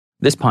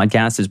This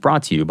podcast is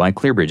brought to you by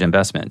ClearBridge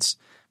Investments.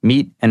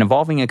 Meet an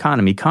evolving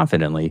economy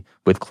confidently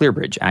with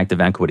ClearBridge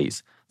Active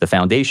Equities, the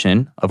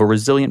foundation of a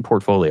resilient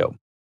portfolio.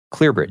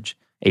 ClearBridge,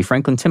 a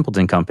Franklin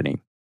Templeton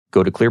company.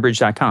 Go to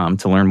clearbridge.com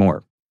to learn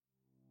more.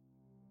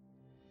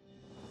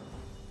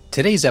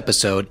 Today's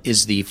episode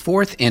is the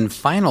fourth and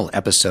final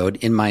episode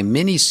in my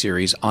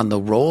mini-series on the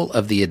role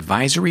of the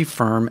advisory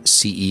firm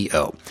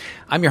CEO.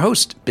 I'm your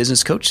host,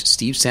 business coach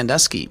Steve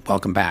Sanduski.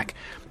 Welcome back.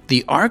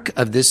 The arc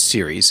of this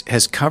series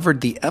has covered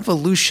the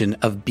evolution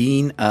of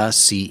being a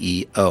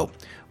CEO.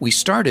 We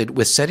started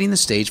with setting the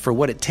stage for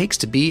what it takes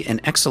to be an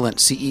excellent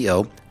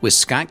CEO with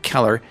Scott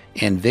Keller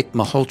and Vic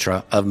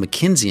Malhotra of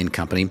McKinsey &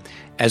 Company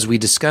as we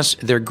discussed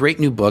their great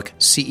new book,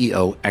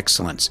 CEO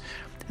Excellence.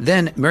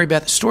 Then Mary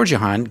Beth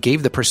Storjohann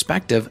gave the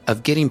perspective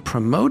of getting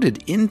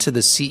promoted into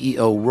the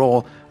CEO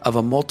role of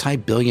a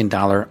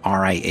multi-billion-dollar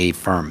RIA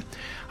firm.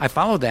 I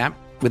followed that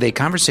with a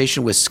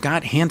conversation with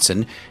Scott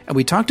Hansen, and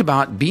we talked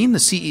about being the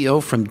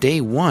CEO from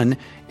day one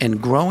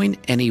and growing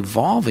and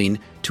evolving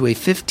to a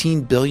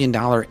 $15 billion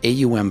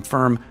AUM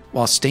firm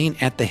while staying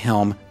at the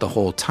helm the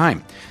whole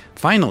time.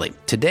 Finally,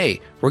 today,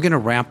 we're going to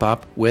wrap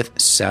up with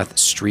Seth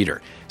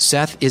Streeter.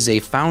 Seth is a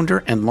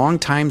founder and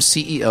longtime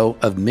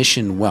CEO of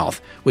Mission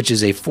Wealth, which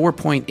is a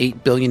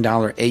 $4.8 billion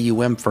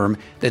AUM firm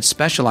that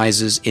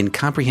specializes in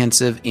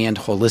comprehensive and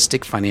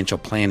holistic financial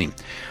planning.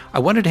 I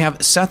wanted to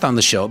have Seth on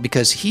the show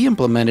because he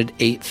implemented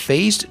a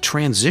phased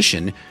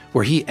transition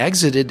where he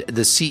exited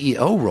the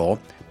CEO role,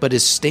 but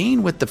is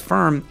staying with the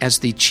firm as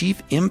the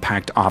Chief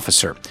Impact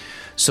Officer.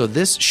 So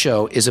this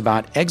show is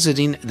about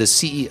exiting the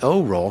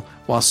CEO role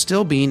while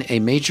still being a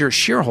major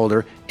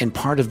shareholder and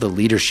part of the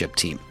leadership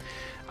team.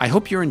 I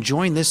hope you're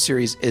enjoying this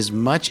series as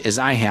much as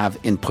I have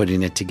in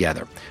putting it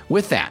together.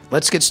 With that,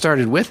 let's get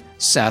started with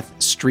Seth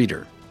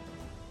Streeter.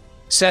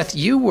 Seth,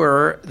 you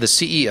were the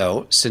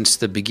CEO since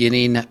the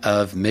beginning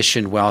of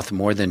Mission Wealth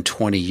more than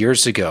 20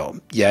 years ago,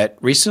 yet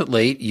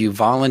recently you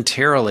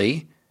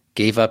voluntarily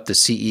gave up the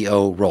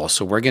CEO role.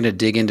 So we're going to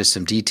dig into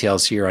some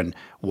details here on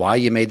why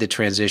you made the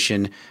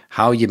transition,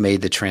 how you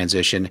made the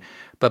transition.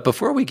 But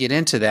before we get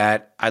into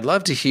that, I'd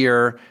love to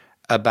hear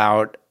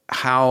about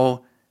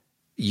how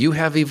you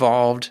have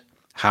evolved,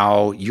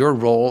 how your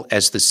role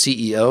as the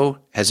CEO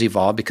has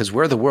evolved, because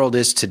where the world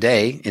is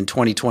today in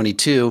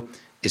 2022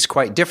 is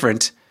quite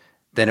different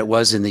than it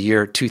was in the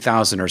year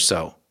 2000 or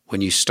so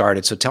when you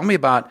started. So tell me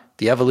about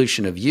the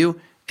evolution of you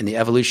and the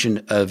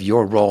evolution of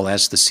your role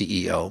as the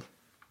CEO.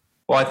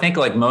 Well, I think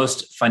like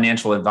most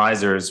financial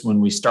advisors,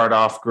 when we start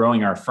off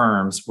growing our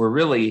firms, we're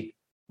really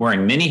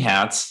wearing many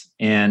hats,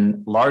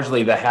 and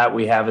largely the hat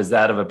we have is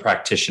that of a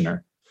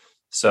practitioner.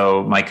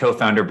 So my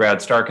co-founder,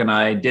 Brad Stark, and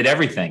I did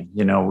everything.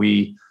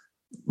 We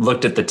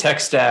looked at the tech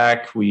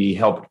stack, we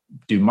helped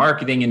do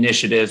marketing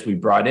initiatives, we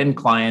brought in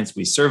clients,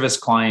 we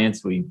serviced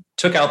clients, we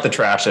took out the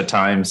trash at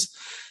times,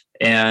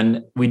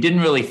 and we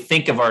didn't really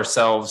think of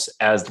ourselves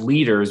as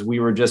leaders.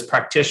 We were just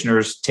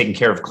practitioners taking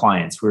care of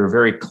clients. We were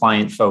very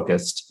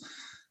client-focused.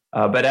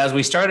 But as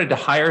we started to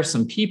hire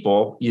some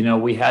people,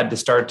 we had to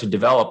start to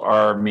develop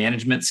our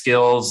management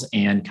skills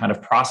and kind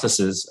of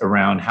processes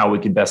around how we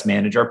could best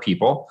manage our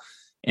people.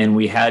 And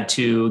we had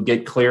to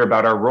get clear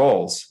about our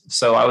roles.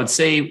 So I would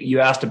say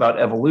you asked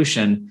about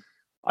evolution.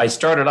 I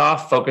started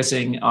off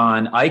focusing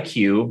on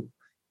IQ,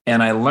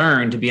 and I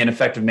learned to be an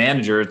effective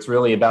manager. It's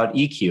really about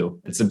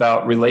EQ. It's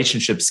about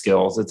relationship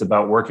skills. It's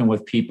about working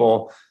with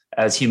people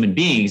as human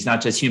beings,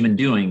 not just human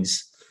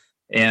doings.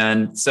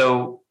 And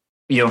so,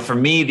 for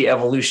me, the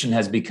evolution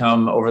has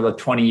become over the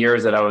 20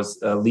 years that I was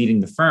leading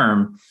the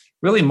firm,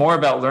 really more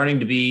about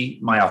learning to be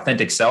my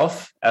authentic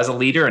self as a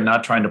leader and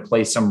not trying to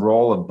play some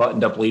role of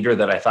buttoned up leader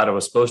that I thought I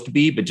was supposed to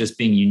be, but just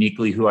being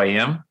uniquely who I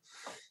am.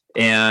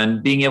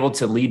 And being able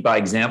to lead by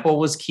example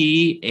was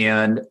key.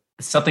 And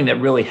something that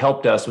really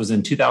helped us was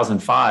in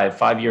 2005,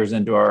 5 years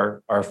into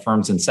our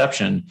firm's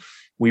inception,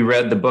 we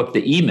read the book,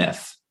 The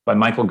E-Myth by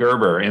Michael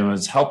Gerber, and it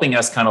was helping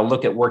us kind of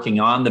look at working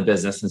on the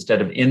business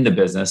instead of in the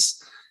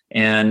business.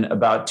 And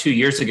about 2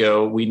 years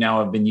ago, we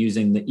now have been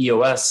using the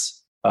EOS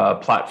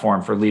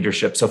platform for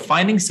leadership. So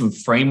finding some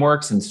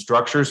frameworks and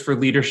structures for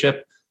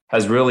leadership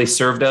has really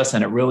served us,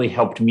 and it really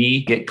helped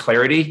me get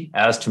clarity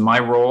as to my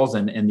roles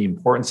and the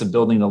importance of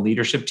building a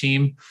leadership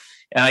team.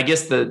 And I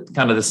guess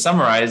to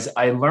summarize,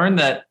 I learned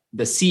that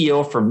the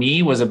CEO for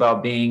me was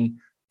about being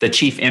the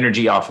chief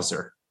energy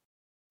officer.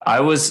 I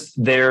was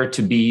there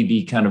to be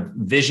the kind of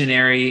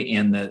visionary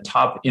and the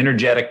top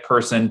energetic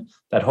person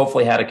that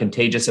hopefully had a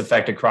contagious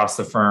effect across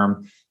the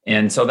firm.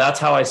 And so that's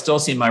how I still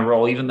see my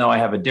role. Even though I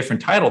have a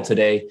different title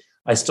today,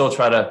 I still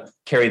try to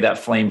carry that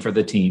flame for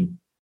the team.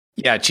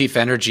 Yeah, Chief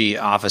Energy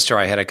Officer.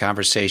 I had a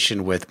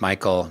conversation with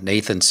Michael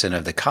Nathanson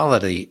of the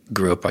Quality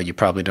Group. You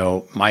probably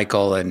know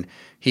Michael. And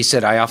he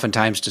said, I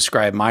oftentimes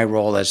describe my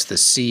role as the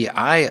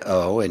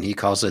CIO, and he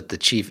calls it the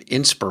Chief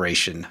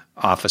Inspiration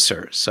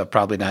Officer. So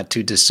probably not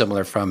too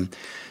dissimilar from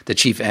the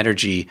Chief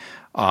Energy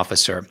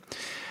Officer.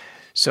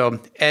 So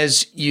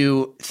as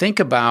you think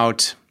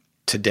about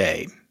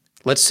today,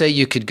 Let's say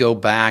you could go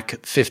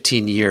back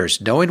 15 years.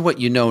 Knowing what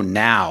you know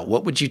now,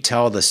 what would you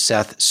tell the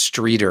Seth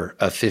Streeter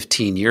of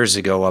 15 years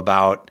ago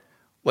about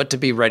what to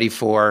be ready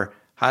for,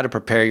 how to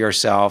prepare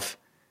yourself,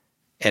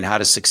 and how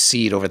to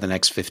succeed over the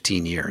next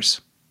 15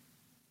 years?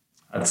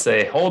 I'd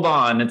say, hold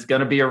on, it's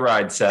going to be a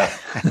ride,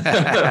 Seth.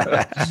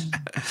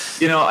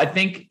 I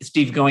think,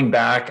 Steve, going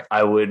back,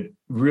 I would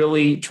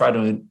really try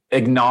to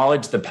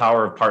acknowledge the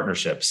power of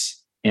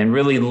partnerships and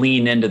really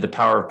lean into the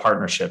power of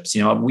partnerships.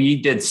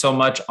 We did so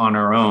much on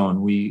our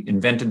own. We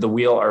invented the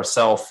wheel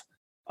ourselves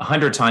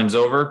 100 times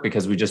over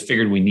because we just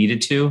figured we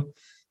needed to.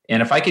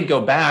 And if I could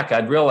go back,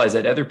 I'd realize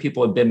that other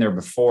people had been there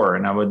before,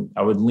 and I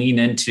would lean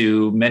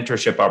into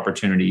mentorship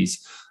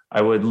opportunities.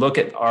 I would look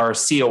at our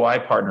COI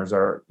partners,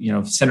 our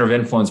center of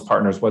influence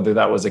partners, whether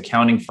that was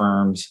accounting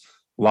firms,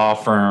 law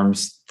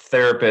firms,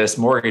 therapists,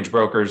 mortgage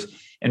brokers,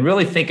 and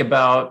really think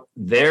about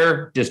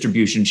their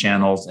distribution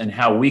channels and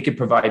how we could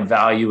provide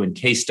value and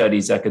case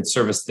studies that could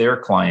service their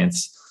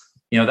clients.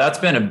 That's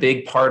been a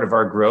big part of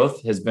our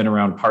growth, has been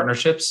around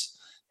partnerships.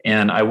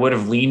 And I would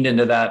have leaned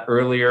into that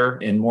earlier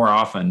and more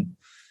often.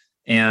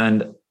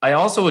 And I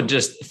also would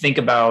just think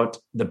about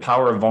the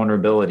power of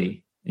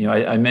vulnerability.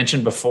 I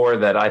mentioned before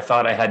that I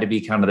thought I had to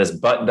be kind of this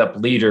buttoned up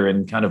leader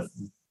and kind of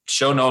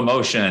show no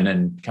emotion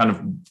and kind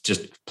of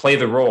just play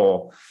the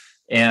role.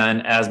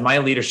 And as my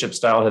leadership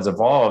style has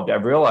evolved,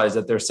 I've realized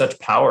that there's such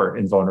power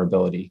in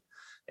vulnerability.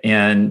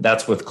 And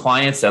that's with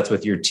clients, that's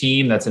with your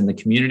team, that's in the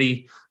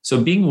community.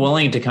 So being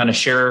willing to kind of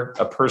share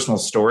a personal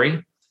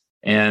story.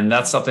 And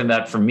that's something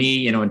that for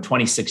me, in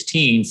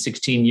 2016,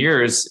 16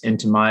 years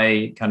into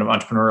my kind of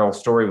entrepreneurial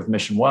story with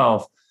Mission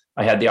Wealth,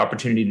 I had the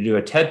opportunity to do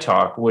a TED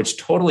Talk, which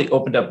totally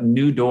opened up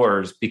new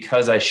doors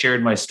because I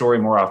shared my story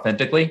more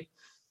authentically.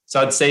 So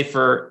I'd say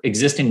for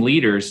existing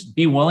leaders,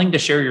 be willing to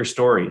share your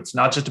story. It's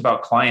not just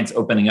about clients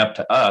opening up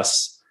to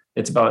us.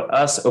 It's about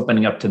us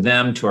opening up to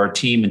them, to our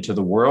team, and to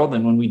the world.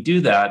 And when we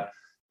do that,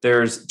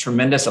 there's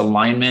tremendous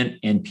alignment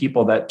and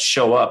people that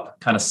show up,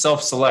 kind of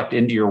self-select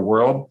into your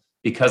world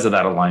because of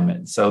that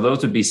alignment. So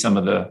those would be some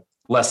of the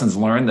lessons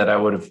learned that I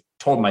would have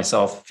told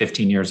myself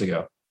 15 years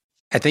ago.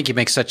 I think you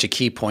make such a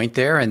key point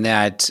there, and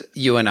that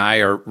you and I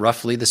are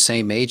roughly the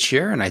same age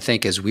here. And I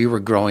think as we were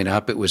growing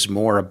up, it was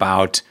more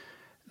about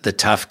the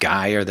tough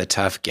guy or the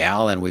tough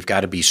gal, and we've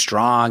got to be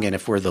strong. And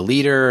if we're the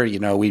leader,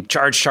 we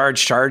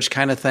charge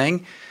kind of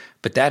thing.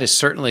 But that has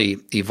certainly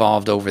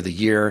evolved over the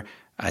year.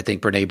 I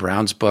think Brene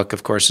Brown's book,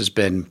 of course, has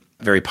been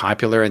very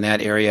popular in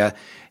that area.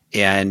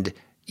 And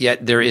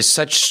yet there is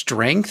such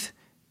strength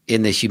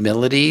in the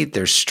humility.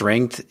 There's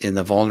strength in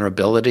the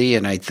vulnerability.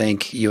 And I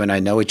think you and I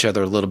know each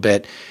other a little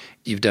bit.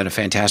 You've done a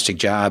fantastic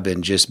job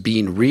in just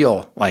being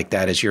real like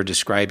that, as you're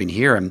describing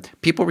here. And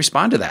people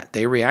respond to that.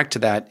 They react to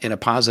that in a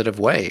positive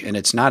way. And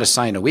it's not a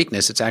sign of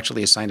weakness. It's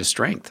actually a sign of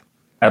strength.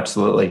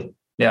 Absolutely.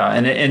 Yeah.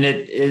 And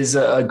it is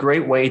a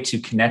great way to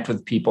connect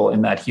with people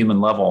in that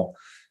human level.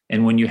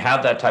 And when you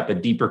have that type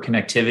of deeper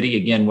connectivity,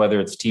 again, whether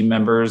it's team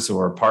members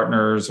or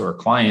partners or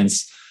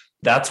clients,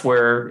 that's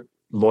where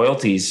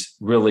loyalties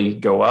really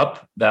go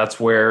up. That's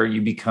where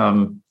you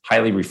become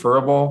highly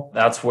referable.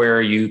 That's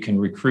where you can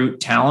recruit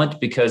talent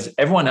because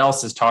everyone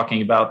else is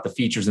talking about the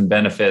features and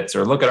benefits,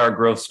 or look at our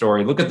growth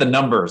story, look at the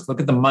numbers, look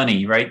at the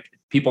money, right?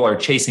 People are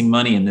chasing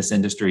money in this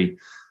industry.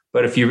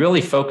 But if you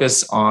really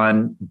focus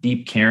on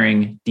deep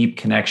caring, deep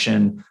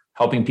connection,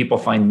 helping people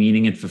find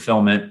meaning and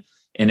fulfillment,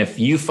 and if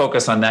you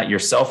focus on that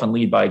yourself and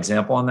lead by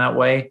example in that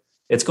way,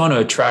 it's going to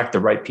attract the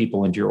right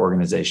people into your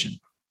organization.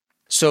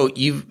 So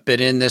you've been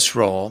in this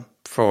role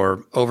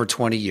for over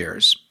 20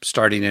 years,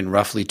 starting in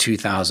roughly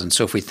 2000.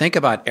 So if we think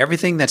about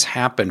everything that's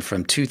happened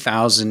from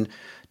 2000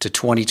 to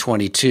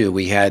 2022,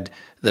 we had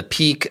the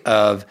peak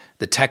of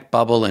the tech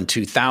bubble in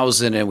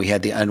 2000, and we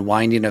had the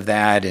unwinding of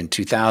that in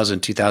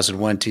 2000,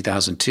 2001,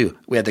 2002.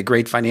 We had the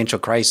great financial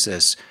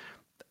crisis,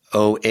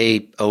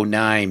 08,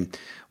 09.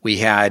 We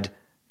had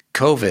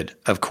COVID,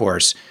 of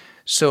course.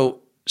 So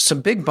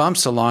some big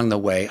bumps along the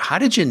way. How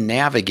did you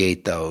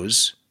navigate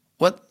those?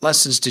 What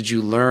lessons did you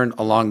learn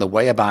along the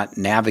way about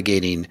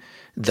navigating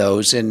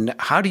those? And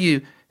how do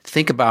you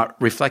think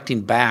about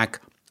reflecting back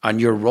on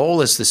your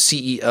role as the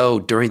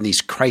CEO during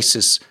these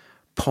crisis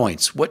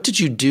points? What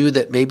did you do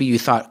that maybe you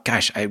thought,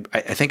 gosh, I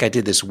think I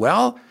did this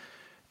well?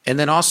 And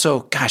then also,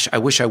 gosh, I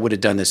wish I would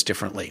have done this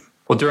differently.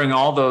 Well, during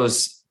all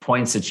those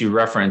points that you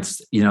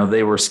referenced,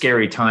 they were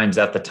scary times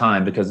at the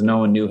time because no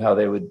one knew how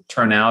they would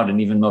turn out.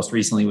 And even most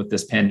recently with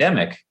this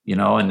pandemic,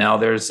 and now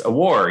there's a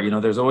war,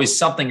 there's always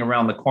something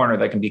around the corner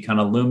that can be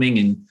kind of looming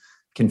and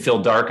can feel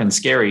dark and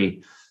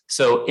scary.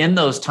 So in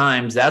those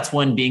times, that's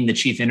when being the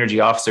chief energy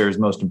officer is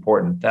most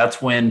important.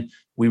 That's when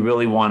we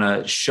really want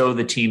to show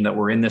the team that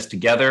we're in this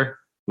together.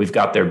 We've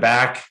got their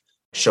back,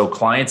 show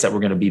clients that we're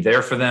going to be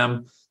there for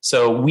them.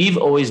 So we've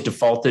always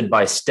defaulted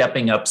by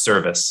stepping up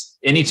service.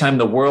 Anytime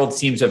the world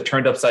seems to have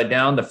turned upside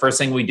down, the first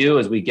thing we do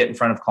is we get in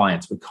front of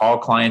clients. We call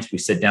clients, we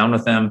sit down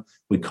with them,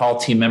 we call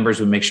team members,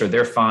 we make sure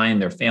they're fine,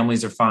 their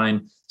families are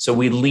fine. So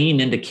we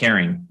lean into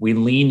caring, we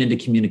lean into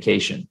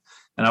communication.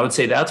 And I would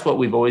say that's what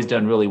we've always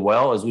done really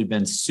well is we've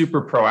been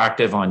super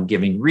proactive on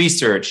giving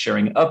research,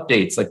 sharing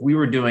updates. Like we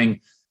were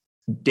doing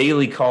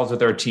daily calls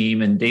with our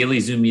team and daily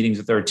Zoom meetings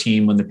with our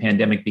team when the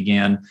pandemic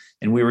began.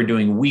 And we were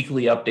doing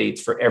weekly updates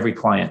for every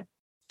client.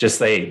 Just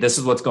say, this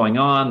is what's going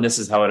on. This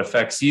is how it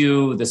affects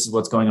you. This is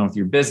what's going on with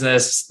your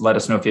business. Let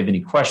us know if you have any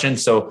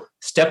questions. So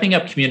stepping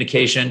up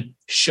communication,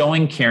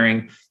 showing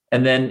caring,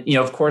 and then,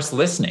 of course,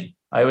 listening.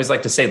 I always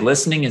like to say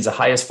listening is the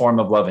highest form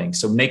of loving.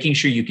 So making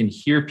sure you can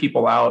hear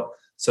people out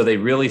so they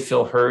really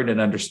feel heard and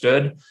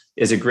understood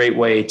is a great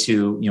way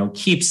to,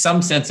 keep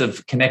some sense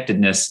of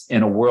connectedness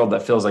in a world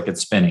that feels like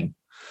it's spinning.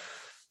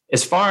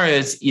 As far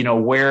as,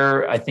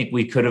 where I think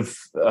we could have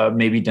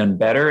maybe done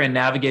better in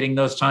navigating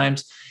those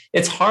times,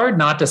 it's hard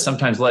not to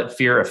sometimes let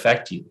fear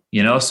affect you,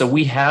 So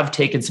we have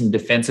taken some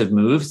defensive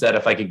moves that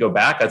if I could go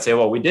back, I'd say,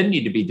 well, we didn't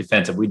need to be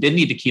defensive. We didn't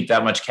need to keep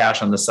that much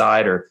cash on the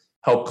side or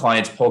help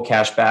clients pull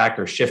cash back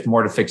or shift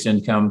more to fixed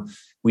income.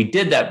 We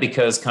did that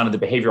because kind of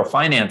the behavioral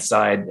finance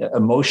side,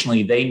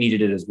 emotionally, they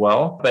needed it as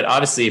well. But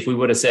obviously, if we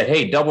would have said,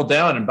 hey, double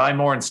down and buy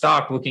more in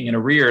stock, looking in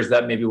arrears,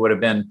 that maybe would have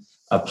been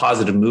a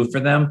positive move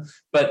for them.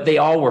 But they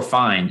all were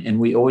fine.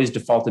 And we always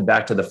defaulted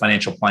back to the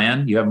financial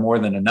plan. You have more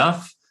than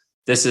enough.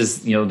 This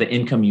is, the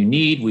income you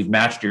need. We've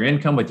matched your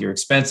income with your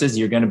expenses.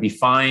 You're going to be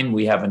fine.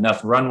 We have enough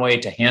runway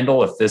to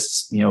handle if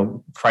this,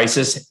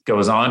 crisis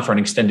goes on for an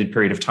extended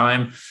period of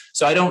time.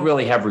 So I don't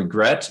really have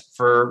regret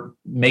for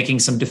making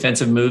some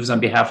defensive moves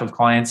on behalf of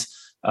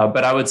clients.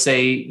 But I would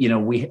say,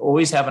 we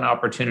always have an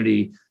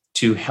opportunity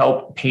to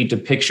help paint a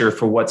picture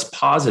for what's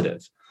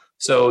positive.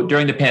 So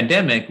during the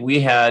pandemic, we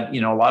had,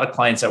 a lot of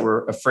clients that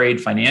were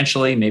afraid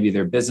financially. Maybe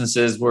their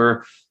businesses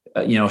were,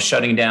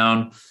 shutting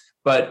down.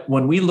 But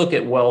when we look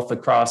at wealth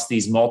across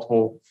these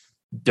multiple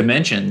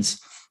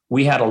dimensions,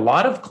 we had a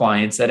lot of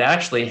clients that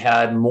actually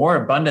had more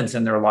abundance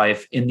in their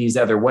life in these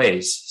other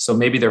ways. So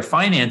maybe their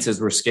finances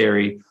were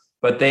scary,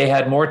 but they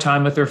had more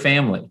time with their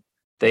family.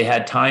 They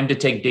had time to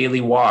take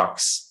daily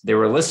walks. They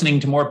were listening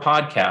to more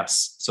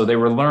podcasts. So they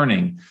were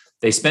learning.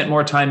 They spent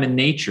more time in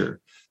nature.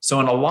 So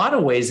in a lot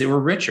of ways, they were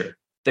richer.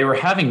 They were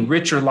having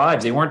richer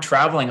lives. They weren't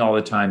traveling all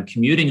the time,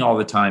 commuting all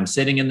the time,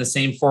 sitting in the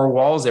same four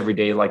walls every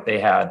day like they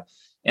had.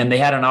 And they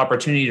had an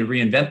opportunity to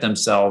reinvent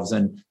themselves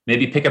and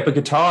maybe pick up a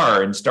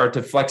guitar and start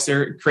to flex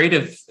their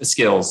creative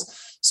skills.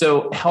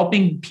 So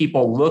helping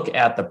people look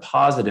at the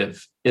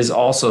positive is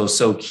also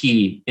so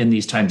key in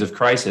these times of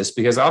crisis,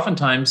 because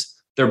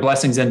oftentimes they're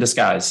blessings in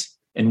disguise.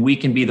 And we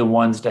can be the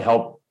ones to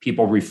help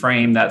people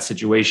reframe that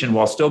situation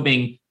while still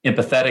being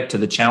empathetic to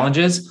the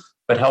challenges,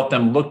 but help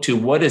them look to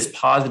what is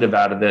positive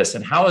out of this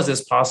and how is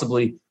this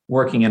possibly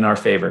working in our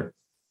favor.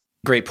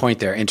 Great point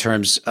there in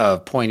terms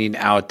of pointing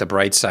out the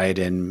bright side.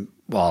 And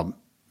while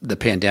the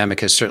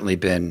pandemic has certainly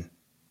been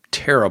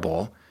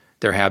terrible,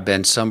 there have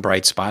been some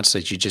bright spots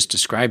that you just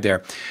described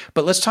there.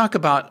 But let's talk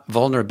about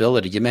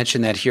vulnerability. You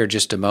mentioned that here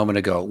just a moment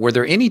ago. Were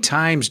there any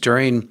times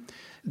during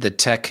the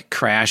tech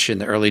crash in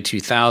the early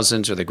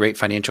 2000s or the great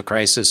financial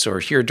crisis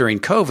or here during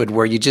COVID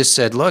where you just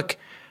said, look,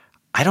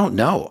 I don't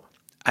know.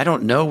 I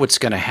don't know what's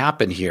going to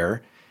happen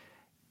here.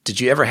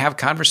 Did you ever have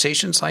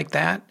conversations like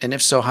that? And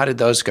if so, how did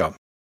those go?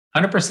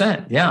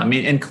 100%. Yeah. I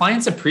mean, and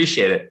clients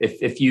appreciate it.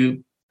 If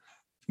you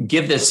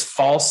give this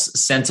false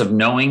sense of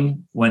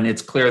knowing when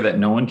it's clear that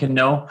no one can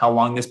know how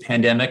long this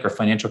pandemic or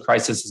financial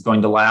crisis is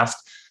going to last,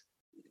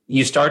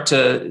 you start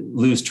to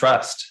lose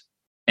trust.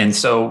 And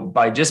so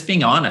by just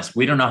being honest,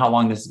 we don't know how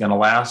long this is going to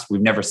last.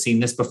 We've never seen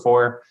this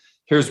before.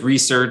 Here's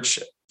research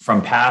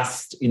from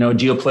past,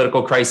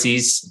 geopolitical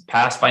crises,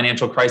 past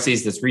financial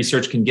crises. This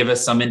research can give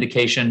us some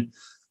indication.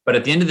 But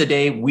at the end of the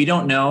day, we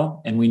don't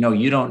know, and we know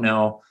you don't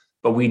know,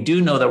 but we do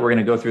know that we're going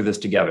to go through this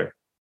together.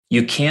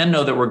 You can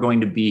know that we're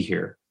going to be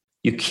here.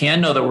 You can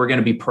know that we're going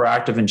to be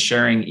proactive in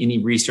sharing any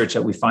research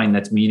that we find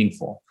that's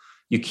meaningful.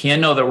 You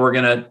can know that we're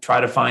going to try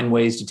to find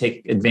ways to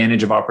take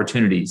advantage of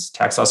opportunities,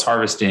 tax loss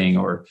harvesting,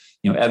 or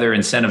other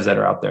incentives that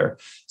are out there.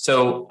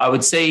 So I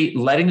would say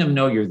letting them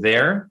know you're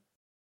there,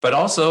 but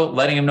also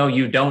letting them know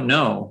you don't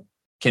know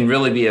can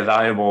really be a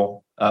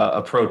valuable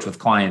approach with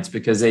clients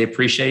because they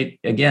appreciate,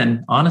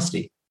 again,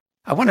 honesty.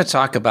 I want to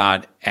talk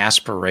about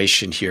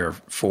aspiration here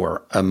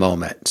for a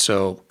moment.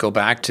 So go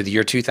back to the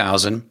year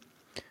 2000.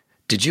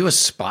 Did you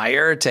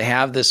aspire to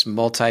have this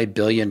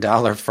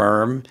multi-billion-dollar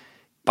firm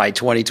by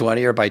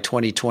 2020 or by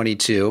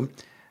 2022?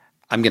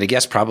 I'm going to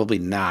guess probably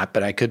not,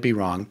 but I could be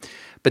wrong.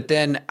 But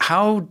then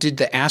how did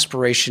the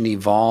aspiration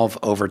evolve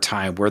over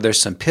time? Were there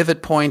some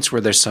pivot points?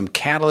 Were there some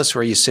catalysts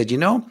where you said,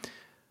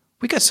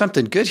 we got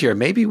something good here.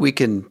 Maybe we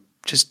can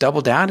just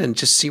double down and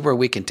just see where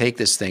we can take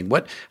this thing.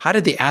 How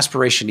did the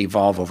aspiration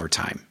evolve over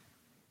time?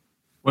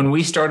 When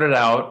we started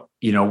out,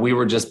 we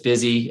were just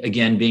busy,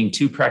 again, being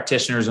two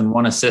practitioners and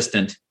one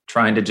assistant,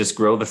 trying to just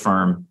grow the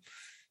firm.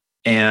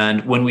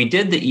 And when we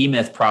did the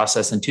E-Myth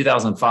process in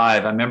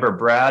 2005, I remember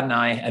Brad and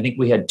I think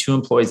we had 2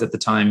 employees at the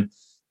time,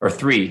 or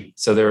 3.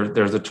 So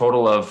there's a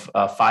total of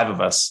 5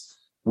 of us.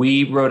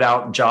 we wrote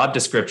out job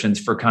descriptions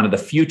for kind of the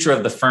future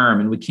of the firm.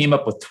 And we came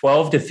up with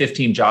 12 to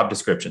 15 job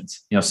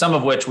descriptions, some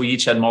of which we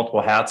each had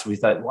multiple hats. We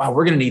thought, wow,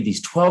 we're going to need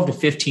these 12 to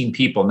 15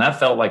 people. And that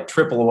felt like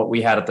triple what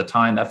we had at the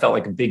time. That felt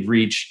like a big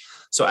reach.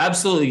 So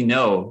absolutely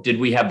no, did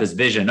we have this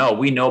vision? Oh,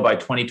 we know by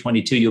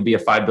 2022, you'll be a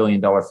 $5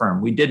 billion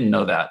firm. We didn't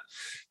know that.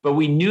 But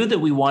we knew that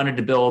we wanted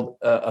to build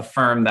a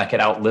firm that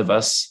could outlive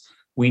us.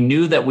 We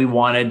knew that we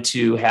wanted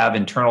to have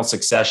internal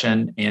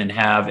succession and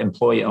have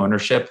employee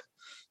ownership.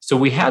 So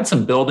we had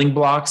some building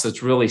blocks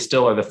that really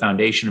still are the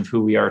foundation of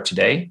who we are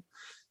today.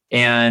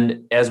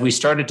 And as we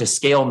started to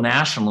scale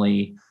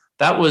nationally,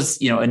 that was,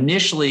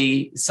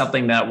 initially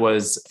something that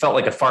felt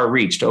like a far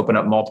reach to open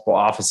up multiple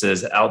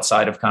offices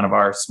outside of kind of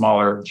our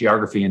smaller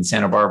geography in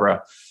Santa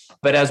Barbara.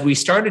 But as we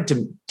started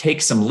to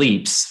take some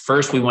leaps,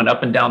 first we went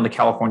up and down the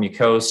California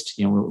coast,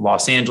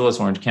 Los Angeles,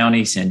 Orange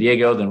County, San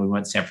Diego, then we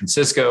went to San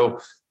Francisco,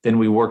 then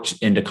we worked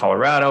into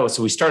Colorado.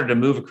 So we started to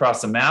move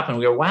across the map and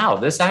we go, wow,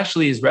 this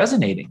actually is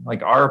resonating.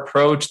 Like our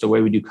approach, the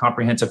way we do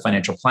comprehensive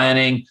financial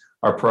planning,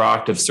 our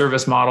proactive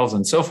service models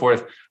and so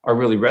forth are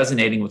really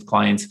resonating with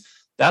clients.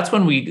 That's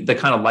when the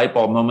kind of light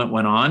bulb moment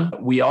went on.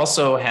 We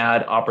also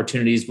had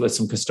opportunities with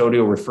some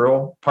custodial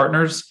referral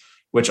partners,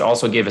 which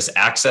also gave us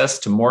access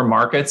to more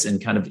markets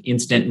and kind of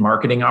instant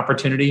marketing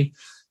opportunity.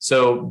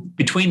 So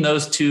between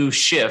those two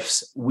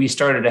shifts, we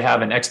started to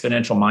have an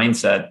exponential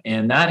mindset,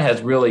 and that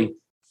has really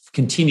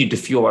continued to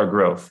fuel our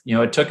growth.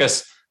 It took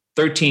us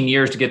 13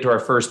 years to get to our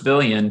first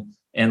billion,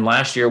 and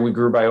last year we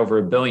grew by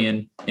over $1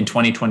 billion in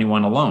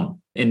 2021 alone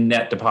in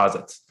net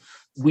deposits.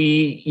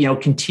 We,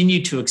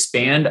 continue to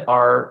expand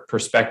our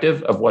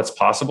perspective of what's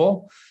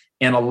possible,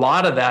 and a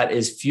lot of that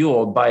is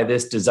fueled by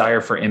this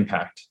desire for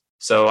impact.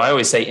 So I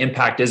always say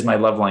impact is my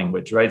love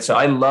language, right? So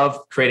I love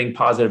creating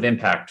positive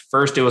impact.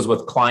 First, it was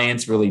with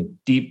clients, really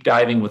deep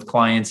diving with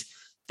clients.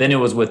 Then it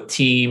was with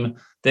team.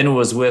 Then it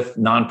was with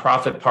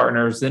nonprofit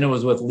partners. Then it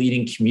was with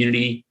leading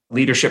community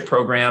leadership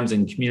programs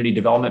and community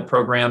development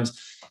programs.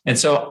 And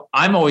so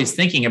I'm always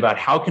thinking about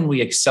how can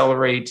we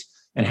accelerate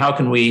and how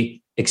can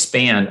we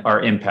expand our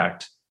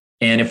impact?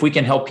 And if we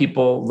can help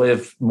people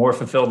live more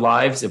fulfilled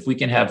lives, if we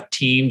can have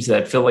teams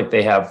that feel like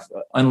they have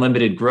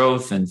unlimited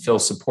growth and feel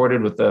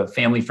supported with a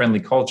family-friendly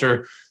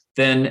culture,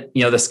 then,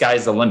 the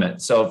sky's the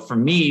limit. So for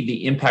me,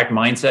 the impact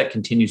mindset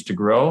continues to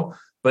grow,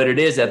 but it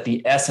is at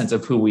the essence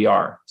of who we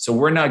are. So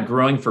we're not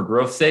growing for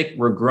growth's sake.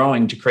 We're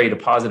growing to create a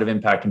positive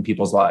impact in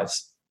people's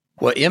lives.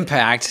 Well,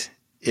 impact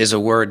is a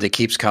word that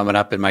keeps coming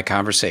up in my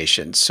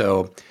conversation.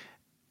 So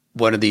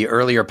one of the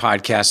earlier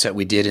podcasts that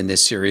we did in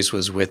this series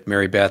was with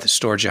Mary Beth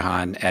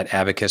Storjahan at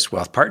Abacus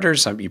Wealth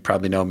Partners. You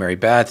probably know Mary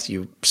Beth.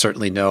 You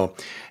certainly know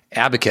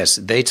Abacus.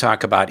 They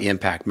talk about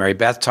impact. Mary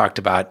Beth talked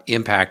about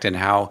impact and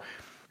how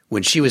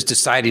when she was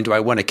deciding, do I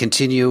want to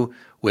continue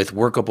with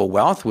Workable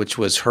Wealth, which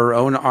was her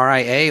own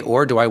RIA,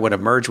 or do I want to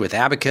merge with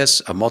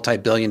Abacus, a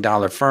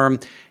multi-billion-dollar firm,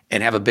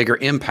 and have a bigger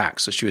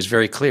impact? So she was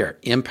very clear,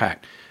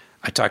 impact.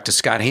 I talked to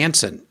Scott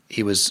Hansen.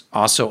 He was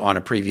also on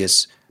a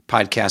previous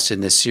podcast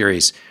in this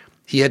series.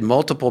 He had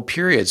multiple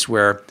periods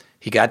where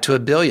he got to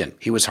 $1 billion.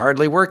 He was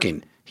hardly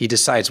working. He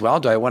decides, well,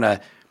 do I want to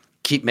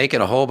keep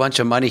making a whole bunch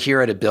of money here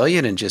at $1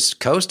 billion and just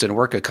coast and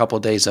work a couple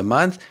days a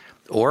month?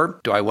 Or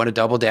do I want to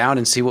double down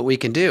and see what we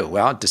can do?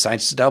 Well,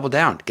 decides to double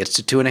down, gets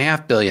to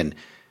 $2.5 billion.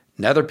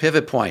 Another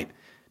pivot point.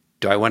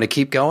 Do I want to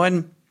keep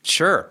going?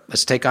 Sure.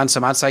 Let's take on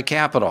some outside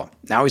capital.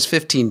 Now he's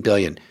 $15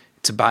 billion.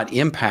 It's about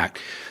impact.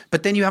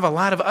 But then you have a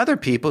lot of other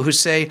people who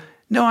say,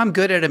 no, I'm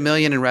good at $1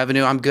 million in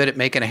revenue. I'm good at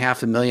making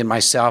 $500,000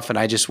 myself, and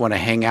I just want to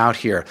hang out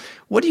here.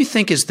 What do you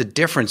think is the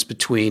difference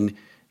between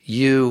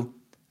you,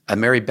 a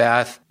Mary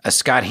Beth, a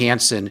Scott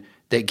Hansen,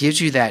 that gives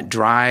you that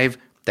drive,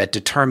 that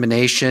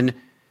determination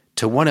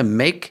to want to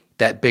make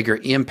that bigger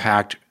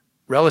impact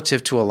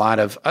relative to a lot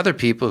of other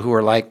people who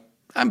are like,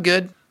 I'm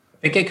good?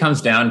 I think it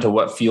comes down to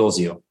what fuels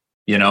you.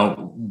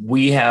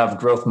 We have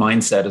growth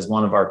mindset as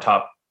one of our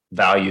top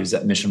values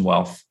at Mission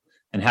Wealth.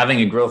 And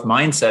having a growth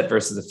mindset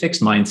versus a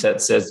fixed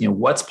mindset says,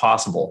 what's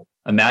possible?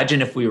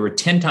 Imagine if we were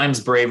 10 times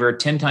braver,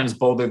 10 times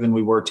bolder than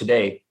we were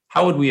today.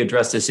 How would we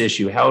address this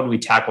issue? How would we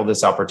tackle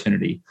this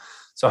opportunity?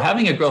 So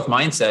having a growth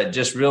mindset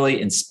just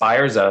really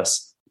inspires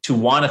us to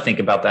want to think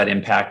about that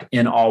impact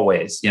in all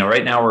ways.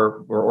 Right now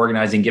we're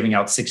organizing, giving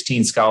out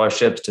 16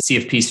 scholarships to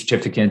CFP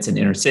certificates in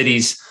inner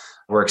cities.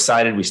 We're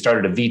excited. We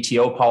started a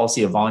VTO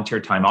policy, a volunteer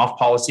time off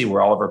policy,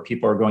 where all of our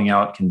people are going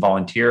out, can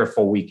volunteer a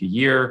full week a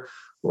year.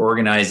 We're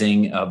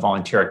organizing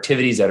volunteer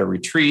activities at a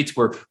retreat.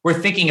 We're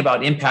thinking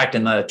about impact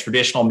in the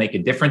traditional make a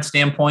difference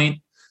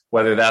standpoint,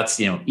 whether that's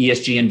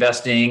ESG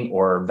investing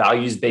or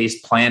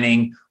values-based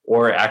planning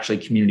or actually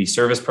community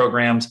service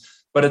programs.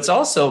 But it's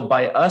also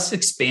by us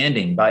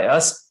expanding, by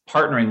us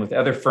partnering with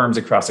other firms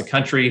across the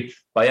country,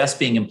 by us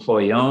being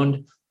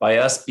employee-owned, by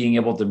us being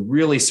able to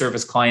really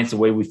service clients the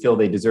way we feel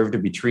they deserve to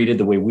be treated,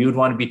 the way we would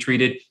want to be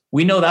treated.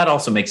 We know that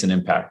also makes an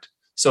impact.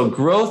 So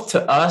growth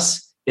to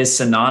us is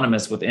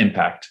synonymous with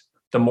impact.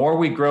 The more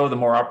we grow, the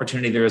more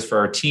opportunity there is for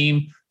our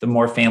team, the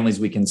more families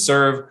we can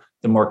serve,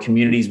 the more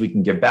communities we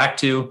can give back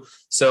to.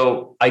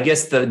 So I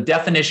guess the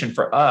definition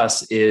for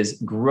us is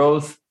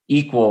growth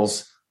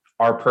equals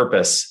our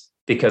purpose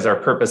because our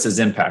purpose is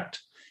impact.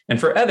 And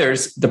for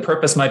others, the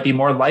purpose might be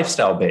more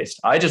lifestyle based.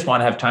 I just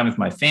want to have time with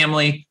my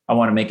family. I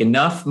want to make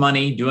enough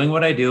money doing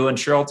what I do. And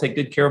sure, I'll take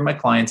good care of my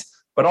clients.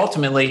 But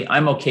ultimately,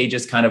 I'm okay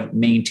just kind of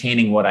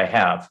maintaining what I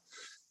have.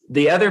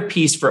 The other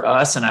piece for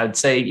us, and I would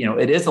say,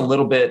 it is a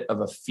little bit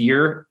of a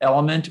fear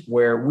element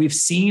where we've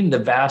seen the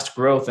vast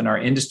growth in our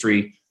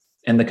industry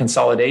and the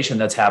consolidation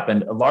that's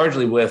happened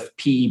largely with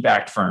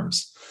PE-backed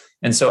firms.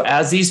 And so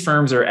as these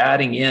firms are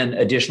adding in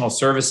additional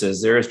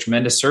services, there is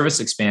tremendous service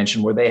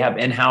expansion where they have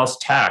in-house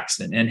tax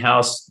and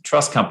in-house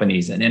trust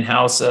companies and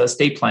in-house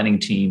estate planning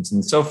teams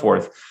and so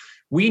forth.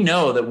 We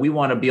know that we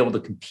want to be able to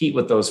compete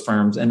with those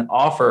firms and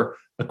offer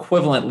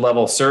equivalent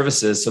level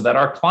services so that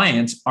our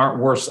clients aren't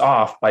worse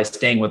off by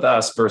staying with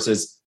us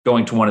versus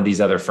going to one of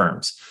these other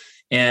firms.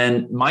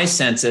 And my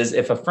sense is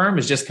if a firm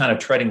is just kind of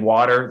treading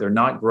water, they're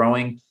not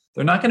growing,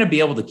 they're not going to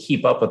be able to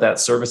keep up with that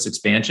service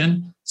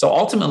expansion. So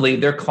ultimately,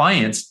 their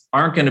clients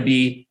aren't going to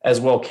be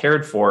as well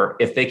cared for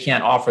if they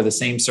can't offer the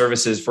same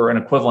services for an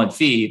equivalent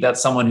fee that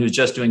someone who's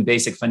just doing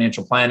basic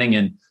financial planning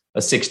and a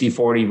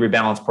 60-40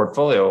 rebalanced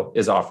portfolio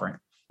is offering.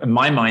 And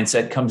my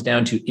mindset comes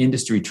down to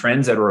industry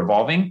trends that are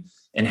evolving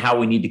and how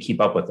we need to keep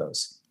up with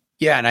those.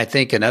 Yeah, and I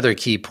think another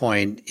key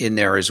point in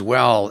there as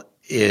well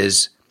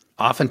is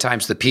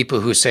oftentimes the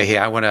people who say, hey,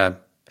 I want to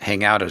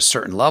hang out at a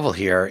certain level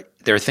here,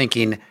 they're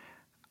thinking,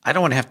 I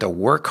don't want to have to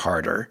work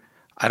harder.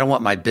 I don't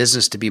want my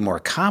business to be more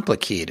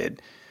complicated.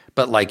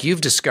 But like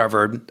you've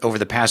discovered over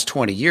the past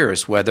 20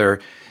 years, whether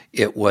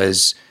it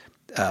was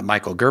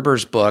Michael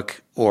Gerber's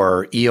book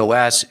or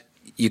EOS,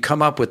 you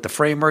come up with the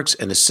frameworks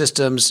and the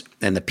systems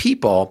and the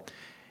people.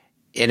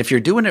 And if you're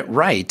doing it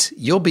right,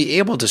 you'll be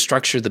able to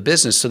structure the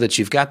business so that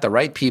you've got the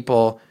right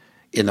people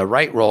in the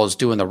right roles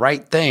doing the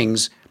right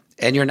things,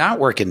 and you're not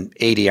working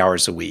 80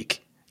 hours a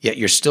week, yet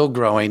you're still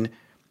growing.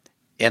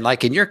 And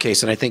like in your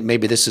case, and I think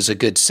maybe this is a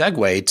good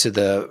segue to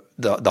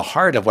the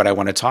heart of what I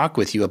want to talk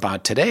with you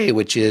about today,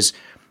 which is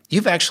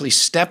you've actually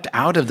stepped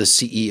out of the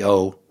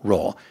CEO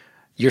role.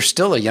 You're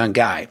still a young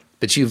guy,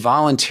 but you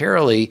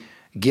voluntarily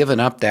given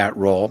up that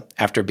role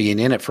after being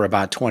in it for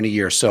about 20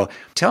 years. So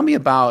tell me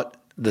about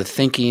the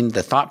thinking,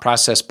 the thought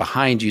process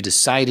behind you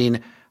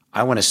deciding,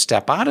 I want to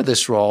step out of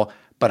this role,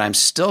 but I'm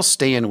still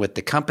staying with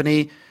the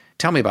company.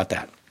 Tell me about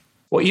that.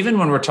 Well, even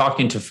when we're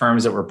talking to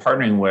firms that we're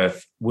partnering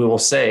with, we will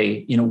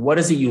say, what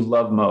is it you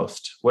love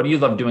most? What do you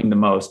love doing the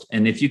most?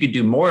 And if you could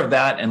do more of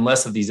that and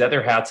less of these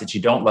other hats that you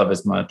don't love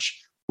as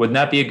much, wouldn't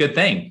that be a good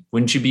thing?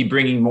 Wouldn't you be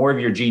bringing more of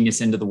your genius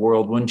into the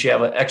world? Wouldn't you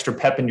have an extra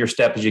pep in your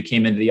step as you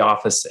came into the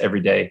office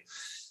every day?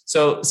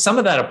 So some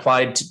of that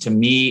applied to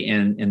me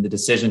in the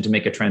decision to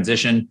make a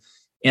transition.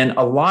 And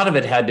a lot of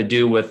it had to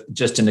do with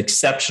just an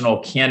exceptional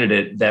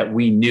candidate that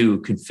we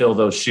knew could fill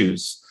those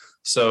shoes.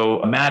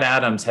 So Matt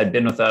Adams had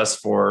been with us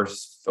for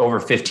over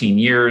 15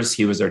 years.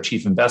 He was our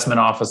chief investment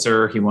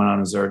officer. He went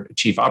on as our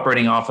chief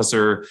operating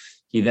officer.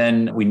 We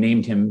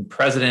named him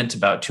president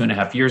about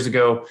 2.5 years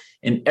ago.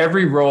 In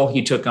every role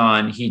he took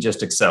on, he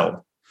just excelled.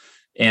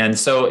 And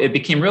so it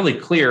became really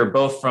clear,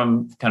 both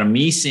from kind of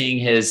me seeing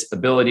his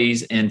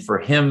abilities and for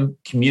him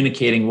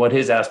communicating what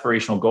his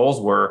aspirational goals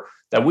were,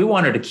 that we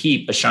wanted to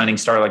keep a shining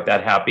star like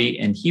that happy.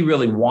 And he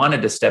really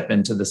wanted to step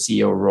into the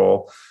CEO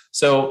role.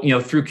 So,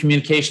 through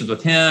communications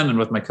with him and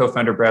with my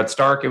co-founder, Brad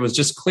Stark, it was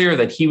just clear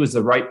that he was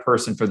the right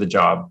person for the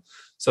job.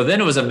 So then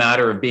it was a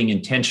matter of being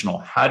intentional.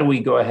 How do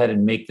we go ahead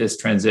and make this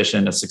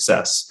transition a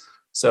success?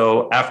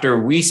 So after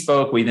we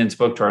spoke, we then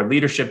spoke to our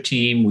leadership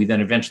team. We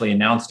then eventually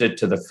announced it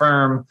to the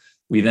firm.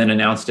 We then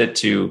announced it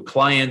to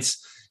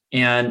clients.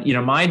 And,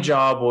 my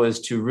job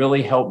was to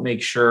really help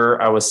make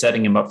sure I was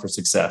setting him up for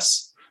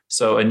success.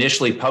 So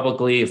initially,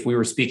 publicly, if we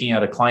were speaking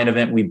at a client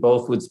event, we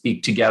both would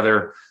speak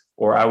together,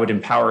 or I would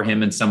empower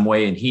him in some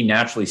way. And he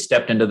naturally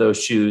stepped into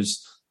those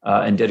shoes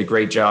and did a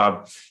great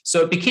job.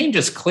 So it became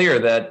just clear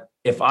that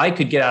if I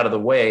could get out of the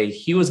way,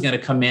 he was going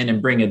to come in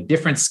and bring a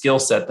different skill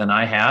set than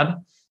I had.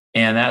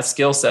 And that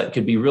skill set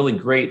could be really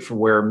great for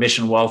where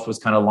Mission Wealth was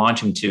kind of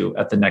launching to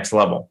at the next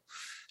level.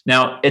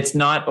 Now, it's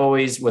not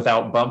always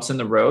without bumps in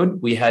the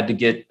road. We had to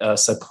get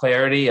some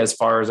clarity as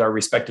far as our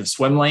respective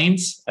swim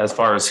lanes, as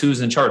far as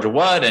who's in charge of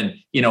what. And,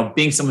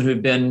 being someone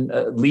who'd been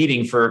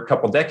leading for a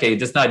couple of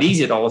decades, it's not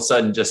easy to all of a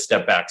sudden just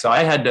step back. So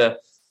I had to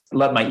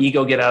let my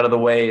ego get out of the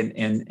way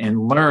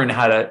and learn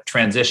how to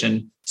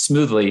transition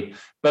smoothly.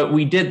 But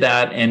we did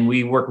that, and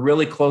we worked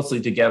really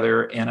closely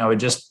together. And I would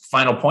just,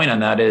 final point on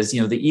that is,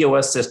 the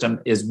EOS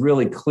system is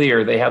really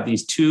clear. They have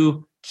these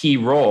two key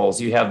roles.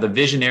 You have the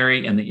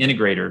visionary and the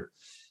integrator.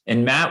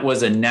 And Matt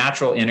was a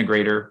natural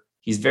integrator.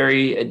 He's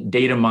very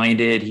data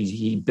minded.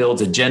 He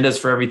builds agendas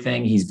for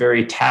everything. He's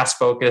very task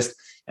focused.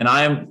 And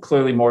I am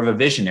clearly more of a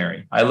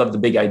visionary. I love the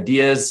big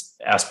ideas,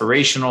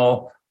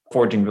 aspirational,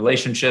 forging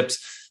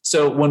relationships.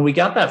 So when we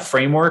got that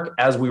framework,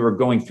 as we were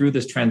going through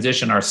this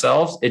transition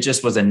ourselves, it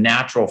just was a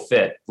natural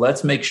fit.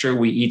 Let's make sure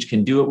we each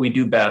can do what we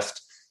do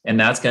best. And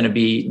that's going to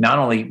be not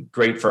only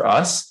great for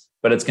us,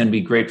 but it's going to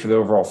be great for the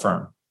overall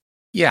firm.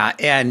 Yeah.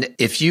 And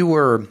if you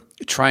were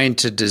trying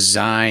to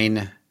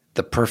design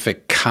the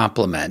perfect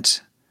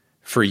complement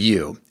for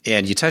you.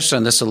 And you touched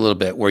on this a little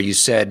bit where you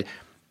said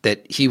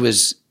that he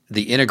was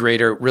the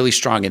integrator, really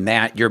strong in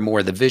that. You're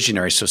more the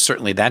visionary. So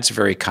certainly that's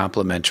very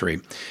complementary.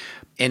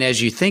 And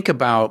as you think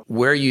about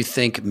where you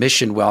think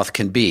mission wealth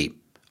can be,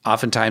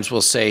 oftentimes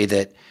we'll say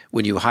that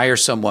when you hire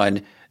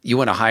someone, you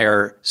want to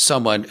hire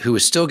someone who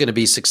is still going to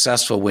be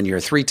successful when you're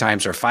 3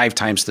 times or 5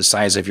 times the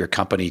size of your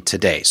company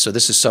today. So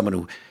this is someone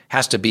who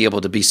has to be able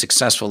to be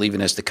successful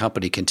even as the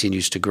company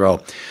continues to grow.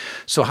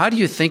 So how do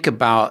you think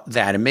about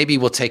that? And maybe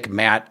we'll take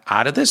Matt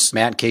out of this.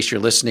 Matt, in case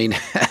you're listening,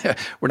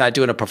 we're not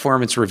doing a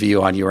performance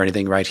review on you or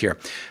anything right here.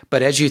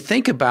 But as you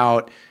think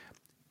about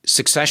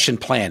succession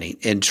planning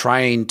and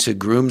trying to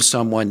groom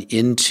someone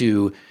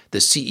into the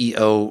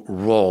CEO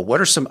role, what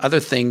are some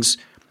other things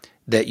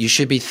that you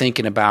should be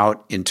thinking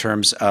about in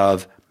terms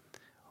of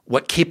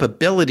what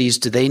capabilities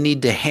do they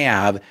need to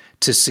have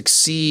to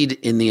succeed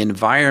in the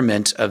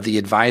environment of the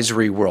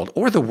advisory world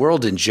or the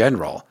world in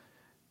general?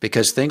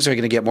 Because things are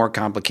going to get more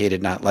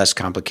complicated, not less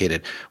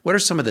complicated. What are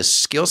some of the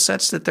skill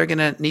sets that they're going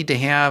to need to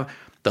have,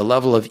 the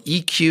level of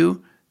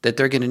EQ that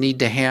they're going to need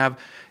to have?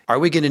 Are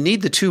we going to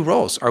need the 2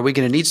 roles? Are we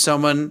going to need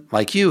someone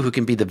like you who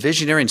can be the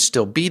visionary and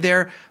still be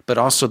there, but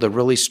also the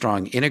really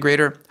strong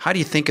integrator? How do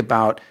you think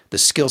about the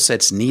skill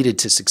sets needed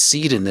to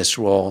succeed in this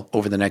role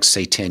over the next,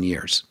 say, 10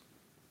 years?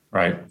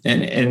 Right.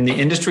 And the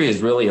industry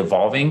is really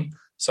evolving.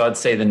 So I'd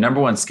say the number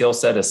one skill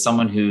set is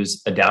someone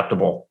who's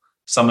adaptable,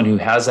 someone who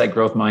has that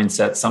growth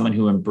mindset, someone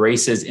who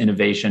embraces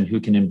innovation, who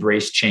can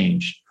embrace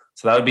change.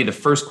 So that would be the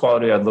first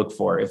quality I'd look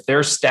for. If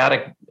they're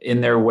static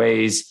in their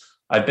ways,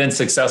 I've been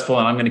successful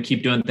and I'm going to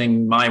keep doing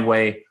things my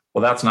way,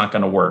 well, that's not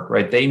going to work,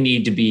 right? They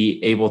need to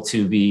be able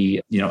to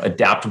be,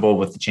 adaptable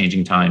with the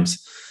changing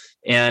times.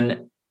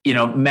 And,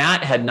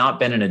 Matt had not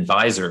been an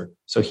advisor.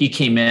 So he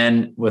came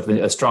in with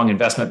a strong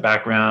investment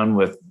background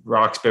with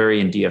Roxbury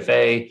and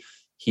DFA.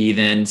 He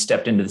then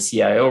stepped into the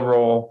CIO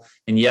role.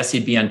 And yes,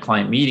 he'd be on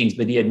client meetings,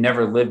 but he had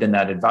never lived in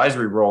that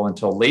advisory role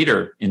until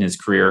later in his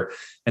career.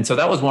 And so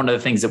that was one of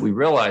the things that we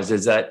realized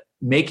is that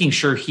making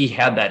sure he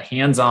had that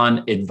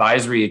hands-on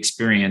advisory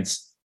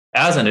experience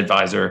as an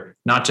advisor,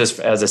 not just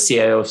as a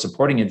CIO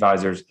supporting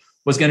advisors,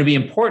 was going to be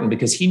important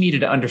because he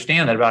needed to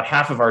understand that about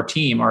half of our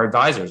team are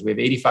advisors. We have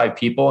 85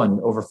 people and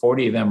over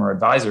 40 of them are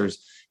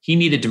advisors. He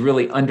needed to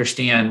really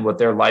understand what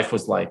their life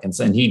was like.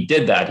 And he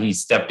did that. He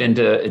stepped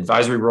into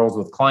advisory roles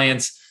with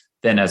clients.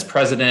 Then as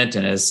president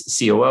and as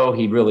COO,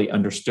 he really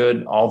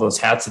understood all those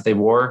hats that they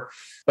wore.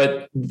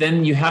 But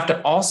then you have to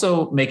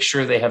also make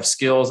sure they have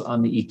skills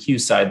on the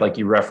EQ side, like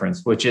you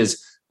referenced, which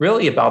is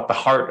really about the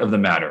heart of the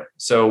matter.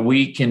 So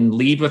we can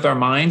lead with our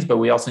minds, but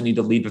we also need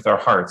to lead with our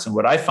hearts. And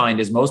what I find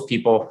is most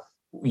people,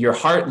 your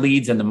heart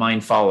leads and the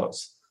mind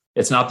follows.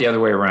 It's not the other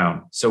way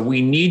around. So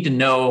we need to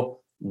know,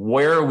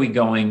 where are we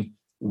going?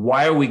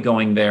 Why are we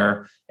going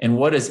there? And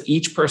what is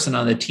each person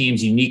on the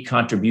team's unique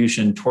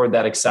contribution toward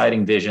that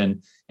exciting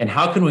vision? And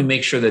how can we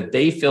make sure that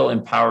they feel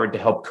empowered to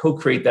help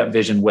co-create that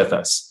vision with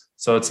us?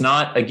 So it's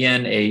not,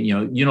 again, a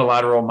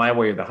unilateral my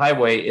way or the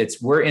highway.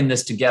 It's we're in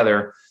this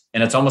together.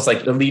 And it's almost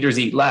like the leaders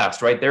eat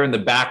last, right? They're in the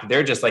back.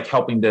 They're just like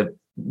helping to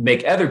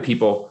make other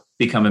people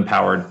become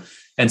empowered.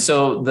 And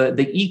so the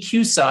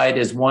EQ side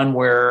is one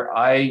where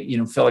I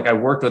feel like I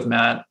worked with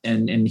Matt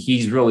and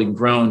he's really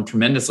grown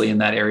tremendously in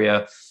that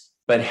area,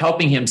 but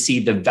helping him see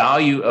the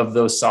value of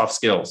those soft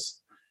skills.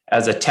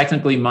 As a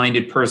technically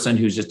minded person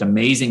who's just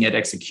amazing at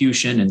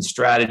execution and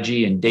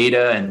strategy and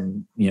data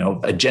and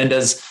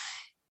agendas,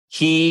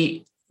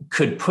 he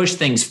could push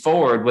things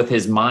forward with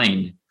his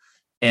mind.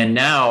 And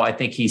now I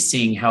think he's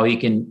seeing how he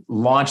can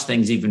launch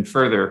things even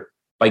further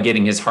by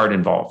getting his heart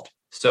involved.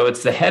 So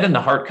it's the head and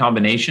the heart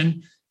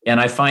combination. And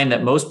I find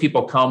that most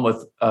people come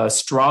with a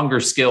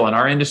stronger skill in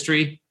our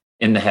industry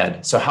in the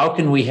head. So how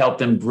can we help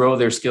them grow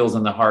their skills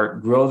in the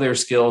heart, grow their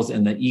skills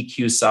in the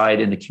EQ side,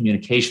 in the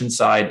communication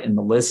side, in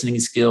the listening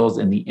skills,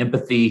 in the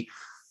empathy?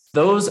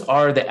 Those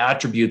are the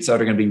attributes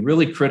that are going to be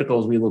really critical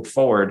as we look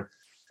forward.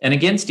 And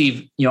again,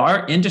 Steve,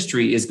 our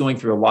industry is going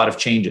through a lot of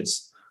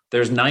changes.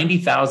 There's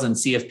 90,000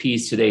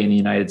 CFPs today in the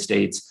United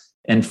States,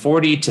 and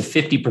 40 to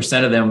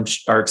 50% of them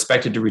are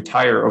expected to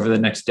retire over the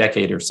next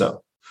decade or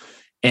so.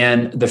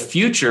 And the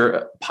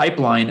future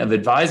pipeline of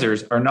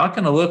advisors are not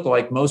going to look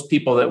like most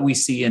people that we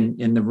see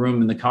in the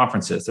room in the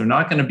conferences. They're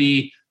not going to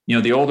be,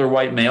 the older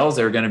white males.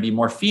 They're going to be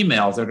more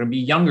females. They're going to be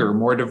younger,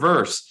 more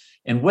diverse.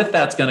 And with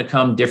that's going to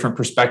come different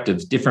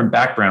perspectives, different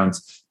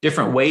backgrounds,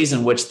 different ways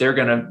in which they're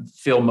going to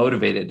feel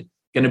motivated,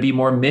 going to be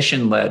more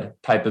mission-led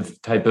type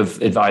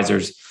of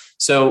advisors.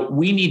 So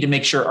we need to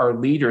make sure our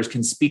leaders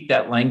can speak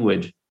that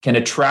language, can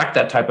attract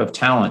that type of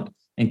talent,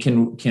 and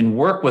can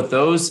work with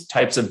those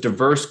types of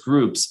diverse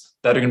groups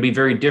that are going to be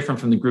very different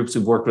from the groups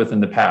we've worked with in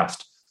the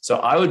past. So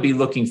I would be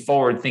looking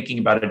forward, thinking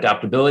about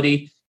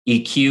adaptability,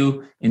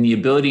 EQ, and the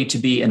ability to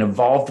be an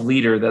evolved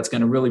leader that's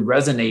going to really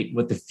resonate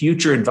with the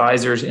future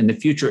advisors and the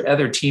future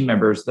other team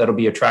members that'll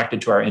be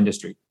attracted to our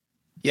industry.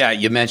 Yeah,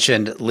 you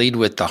mentioned lead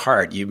with the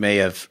heart. You may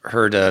have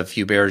heard of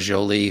Hubert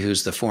Joly,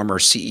 who's the former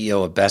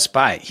CEO of Best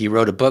Buy. He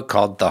wrote a book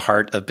called The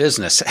Heart of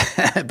Business,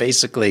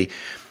 basically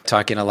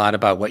talking a lot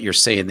about what you're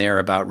saying there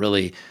about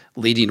really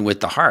leading with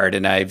the heart.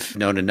 And I've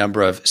known a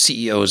number of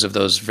CEOs of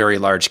those very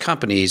large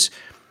companies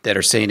that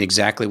are saying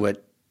exactly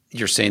what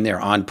you're saying there,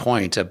 on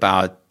point,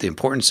 about the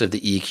importance of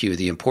the EQ,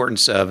 the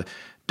importance of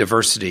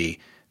diversity,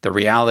 the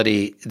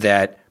reality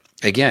that,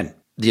 again,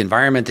 the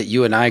environment that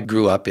you and I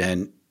grew up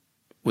in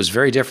was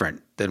very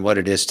different than what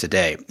it is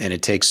today. And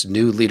it takes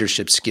new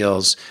leadership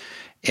skills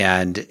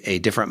and a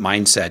different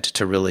mindset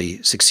to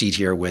really succeed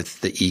here with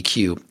the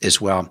EQ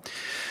as well.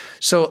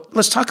 So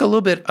let's talk a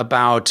little bit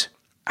about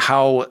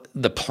how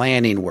the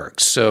planning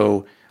works.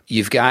 So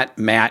you've got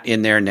Matt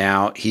in there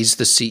now. He's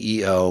the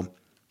CEO,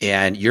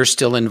 and you're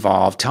still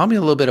involved. Tell me a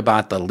little bit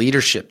about the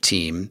leadership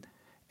team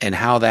and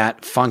how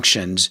that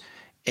functions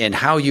and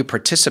how you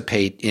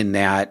participate in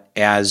that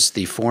as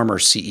the former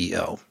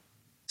CEO.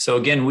 So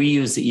again, we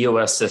use the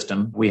EOS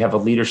system. We have a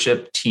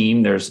leadership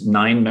team. There's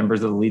 9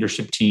 members of the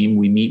leadership team.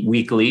 We meet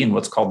weekly in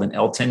what's called an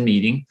L10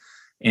 meeting.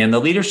 And the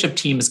leadership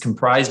team is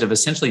comprised of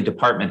essentially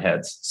department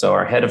heads. So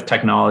our head of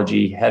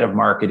technology, head of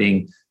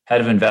marketing, head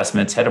of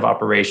investments, head of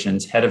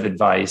operations, head of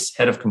advice,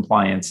 head of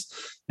compliance,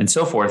 and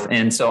so forth.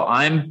 And so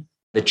I'm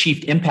the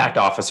chief impact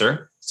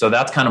officer. So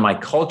that's kind of my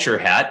culture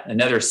hat,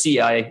 another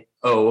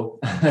CIO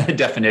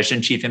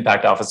definition, chief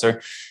impact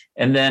officer.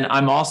 And then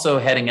I'm also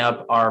heading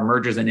up our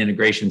mergers and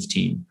integrations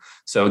team.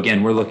 So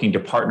again, we're looking to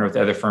partner with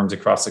other firms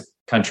across the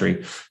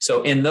country.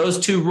 So in those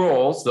 2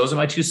 roles, those are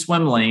my 2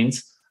 swim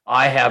lanes.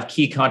 I have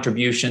key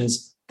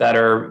contributions that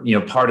are,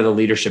 part of the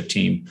leadership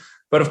team.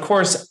 But of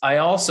course, I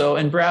also,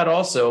 and Brad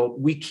also,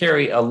 we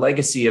carry a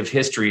legacy of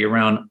history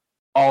around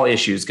all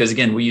issues, because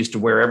again, we used to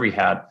wear every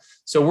hat.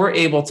 So we're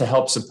able to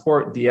help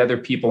support the other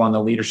people on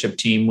the leadership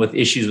team with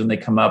issues when they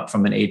come up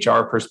from an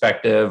HR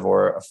perspective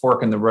or a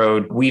fork in the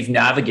road. We've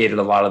navigated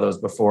a lot of those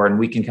before, and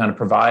we can kind of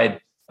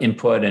provide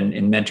input and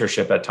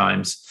mentorship at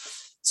times.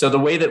 So the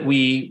way that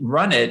we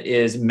run it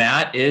is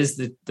Matt is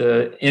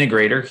the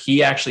integrator.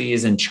 He actually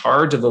is in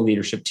charge of the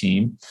leadership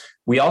team.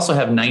 We also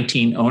have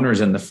 19 owners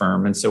in the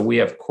firm. And so we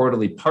have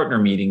quarterly partner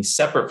meetings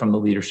separate from the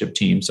leadership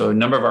team. So a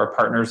number of our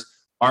partners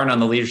aren't on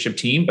the leadership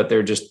team, but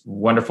they're just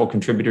wonderful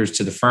contributors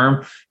to the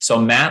firm. So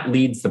Matt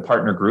leads the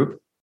partner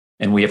group,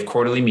 and we have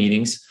quarterly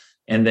meetings.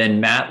 And then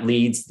Matt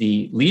leads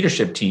the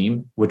leadership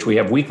team, which we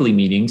have weekly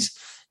meetings.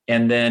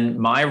 And then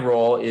my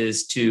role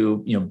is to,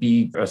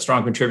 be a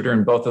strong contributor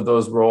in both of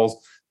those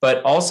roles.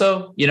 But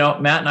also,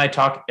 Matt and I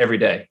talk every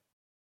day,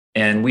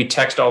 and we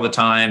text all the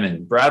time,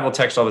 and Brad will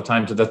text all the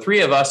time. So the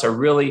 3 of us are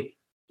really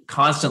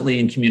constantly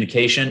in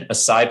communication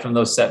aside from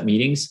those set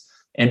meetings.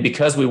 And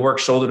because we work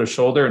shoulder to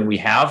shoulder, and we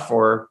have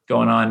for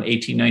going on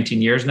 18,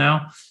 19 years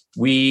now,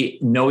 we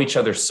know each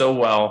other so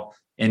well,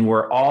 and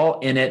we're all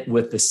in it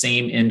with the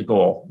same end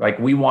goal. Like,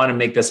 we want to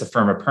make this a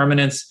firm of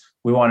permanence.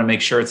 We want to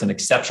make sure it's an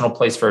exceptional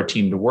place for our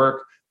team to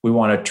work. We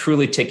want to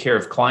truly take care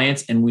of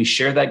clients, and we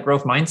share that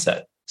growth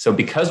mindset. So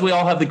because we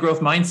all have the growth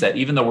mindset,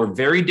 even though we're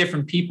very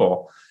different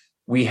people,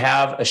 we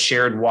have a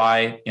shared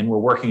why, and we're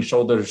working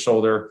shoulder to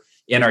shoulder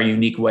in our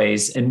unique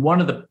ways. And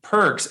one of the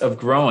perks of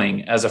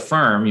growing as a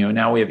firm,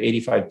 now we have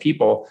 85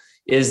 people,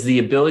 is the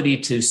ability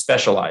to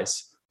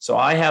specialize. So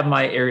I have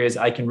my areas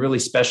I can really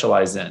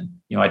specialize in.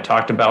 I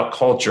talked about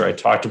culture. I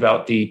talked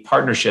about the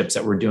partnerships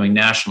that we're doing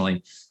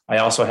nationally. I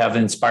also have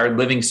inspired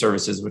living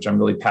services, which I'm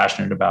really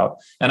passionate about.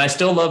 And I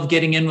still love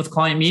getting in with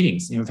client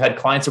meetings. We've had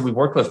clients that we've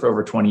worked with for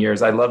over 20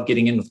 years. I love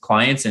getting in with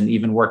clients and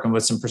even working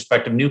with some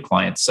prospective new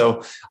clients.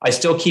 So I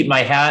still keep my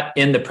hat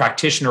in the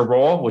practitioner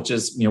role, which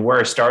is where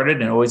I started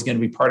and always going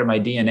to be part of my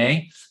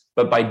DNA.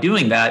 But by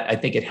doing that, I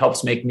think it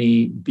helps make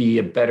me be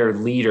a better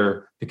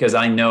leader, because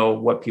I know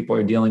what people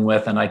are dealing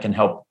with, and I can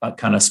help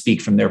kind of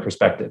speak from their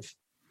perspective.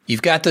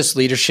 You've got this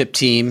leadership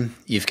team.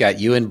 You've got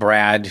you and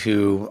Brad,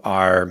 who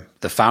are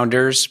the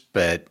founders,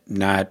 but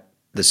not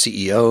the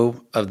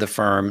CEO of the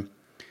firm.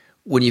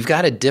 When you've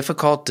got a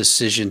difficult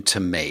decision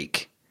to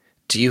make,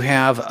 do you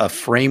have a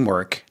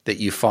framework that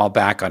you fall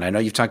back on? I know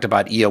you've talked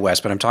about EOS,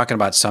 but I'm talking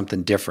about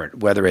something different,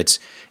 whether it's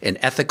an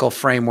ethical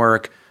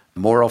framework,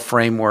 moral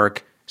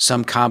framework,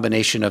 some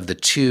combination of the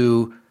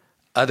 2,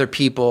 other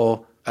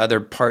people,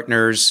 other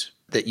partners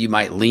that you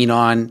might lean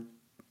on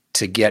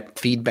to get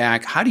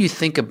feedback. How do you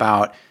think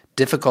about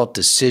difficult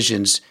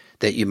decisions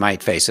that you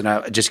might face? And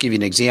I'll just give you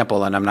an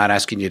example, and I'm not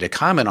asking you to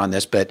comment on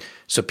this, but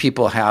so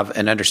people have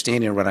an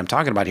understanding of what I'm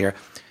talking about here.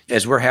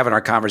 As we're having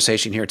our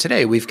conversation here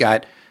today, we've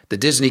got the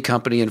Disney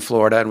company in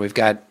Florida, and we've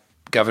got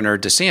Governor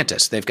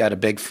DeSantis. They've got a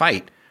big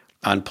fight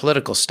on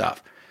political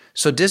stuff.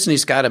 So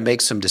Disney's got to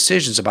make some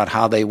decisions about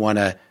how they want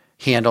to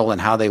handle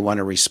and how they want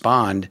to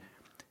respond.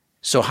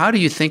 So how do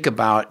you think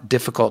about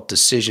difficult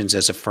decisions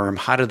as a firm?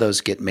 How do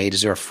those get made?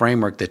 Is there a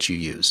framework that you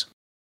use?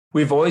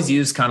 We've always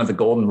used kind of the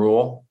golden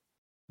rule.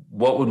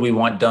 What would we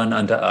want done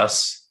unto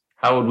us?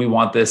 How would we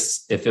want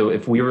this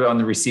if we were on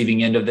the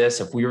receiving end of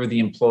this, if we were the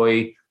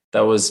employee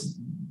that was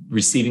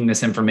receiving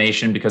this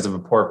information because of a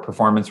poor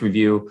performance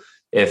review,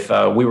 if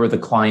we were the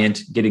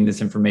client getting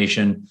this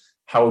information,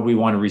 how would we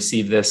want to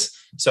receive this?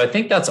 So I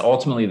think that's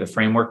ultimately the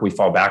framework we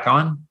fall back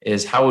on,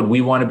 is how would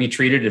we want to be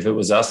treated if it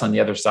was us on the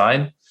other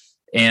side?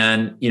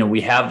 And,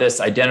 we have this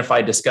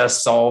identify,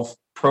 discuss, solve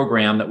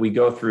program that we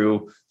go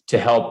through to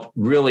help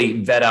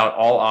really vet out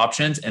all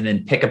options and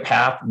then pick a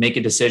path, make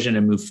a decision,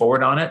 and move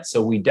forward on it.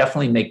 So we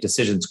definitely make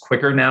decisions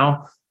quicker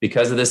now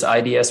because of this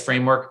IDS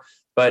framework.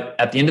 But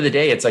at the end of the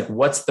day, it's like,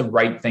 what's the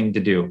right thing to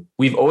do?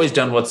 We've always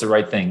done what's the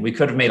right thing. We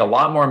could have made a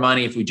lot more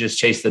money if we just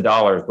chased the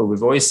dollars, but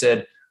we've always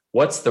said,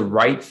 what's the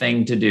right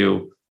thing to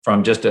do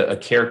from just a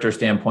character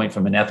standpoint,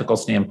 from an ethical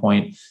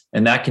standpoint?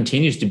 And that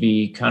continues to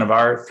be kind of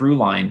our through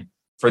line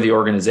for the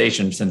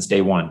organization since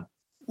day one.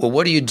 Well,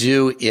 what do you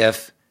do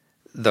if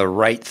the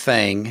right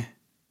thing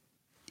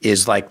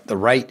is like the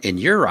right in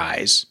your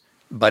eyes,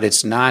 but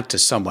it's not to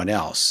someone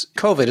else?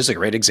 COVID is a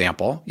great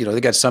example.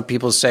 They got some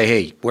people say,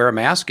 hey, wear a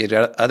mask.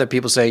 Other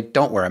people say,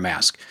 don't wear a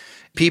mask.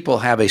 People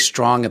have a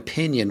strong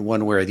opinion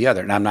one way or the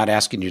other. And I'm not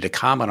asking you to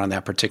comment on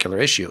that particular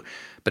issue.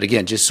 But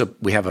again, just so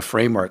we have a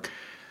framework.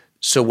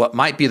 So what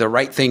might be the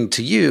right thing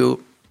to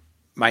you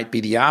might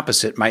be the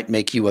opposite, might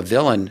make you a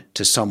villain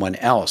to someone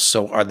else.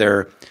 So are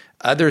there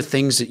other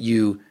things that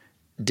you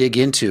dig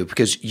into?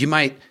 Because you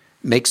might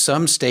make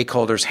some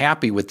stakeholders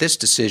happy with this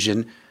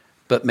decision,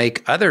 but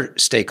make other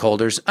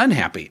stakeholders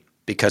unhappy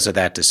because of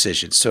that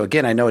decision. So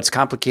again, I know it's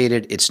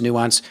complicated, it's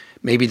nuanced.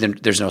 Maybe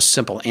there's no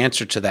simple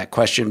answer to that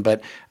question,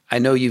 but I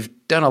know you've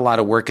done a lot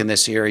of work in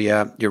this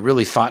area. You're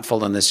really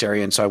thoughtful in this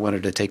area. And so I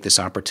wanted to take this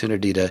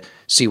opportunity to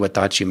see what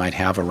thoughts you might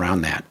have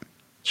around that.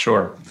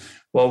 Sure.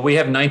 Well, we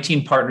have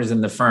 19 partners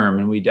in the firm,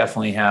 and we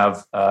definitely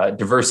have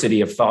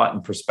diversity of thought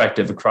and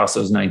perspective across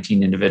those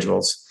 19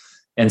 individuals.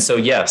 And so,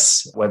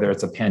 yes, whether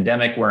it's a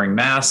pandemic, wearing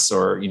masks,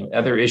 or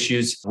other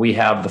issues, we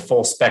have the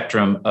full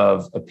spectrum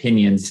of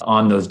opinions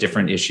on those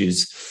different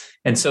issues.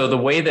 And so the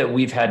way that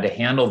we've had to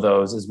handle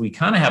those is we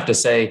kind of have to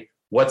say,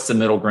 what's the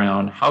middle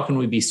ground? How can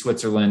we be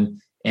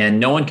Switzerland? And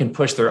no one can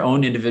push their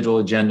own individual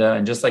agenda.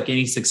 And just like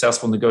any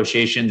successful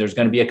negotiation, there's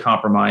going to be a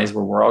compromise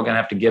where we're all going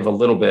to have to give a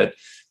little bit.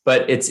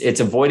 But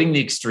it's avoiding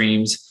the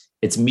extremes,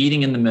 it's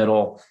meeting in the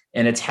middle,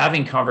 and it's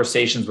having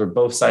conversations where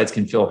both sides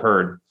can feel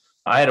heard.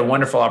 I had a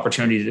wonderful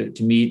opportunity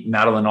to meet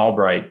Madeleine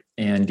Albright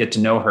and get to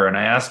know her. And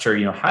I asked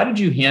her, how did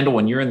you handle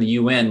when you're in the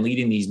UN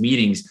leading these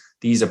meetings,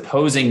 these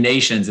opposing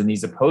nations and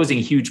these opposing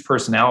huge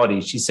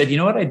personalities? She said, you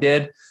know what I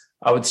did?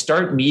 I would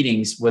start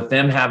meetings with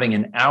them having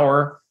an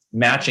hour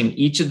matching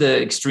each of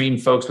the extreme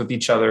folks with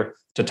each other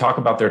to talk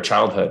about their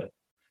childhood.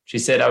 She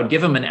said, I would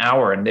give them an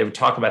hour and they would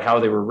talk about how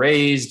they were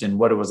raised and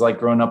what it was like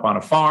growing up on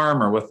a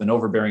farm or with an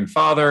overbearing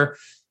father.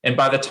 And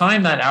by the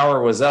time that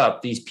hour was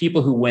up, these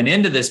people who went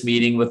into this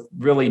meeting with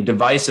really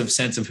divisive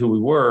sense of who we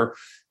were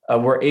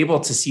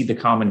able to see the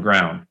common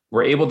ground.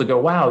 We're able to go,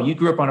 wow, you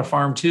grew up on a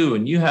farm too,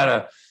 and you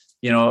had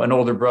an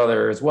older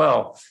brother as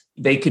well.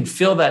 They could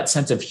feel that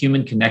sense of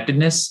human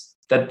connectedness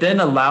that then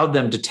allowed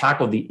them to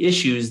tackle the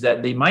issues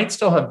that they might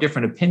still have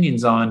different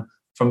opinions on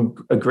from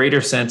a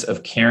greater sense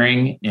of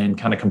caring and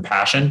kind of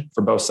compassion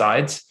for both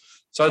sides.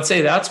 So I'd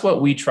say that's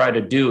what we try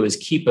to do, is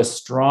keep a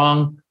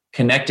strong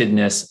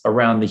connectedness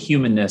around the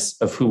humanness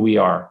of who we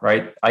are,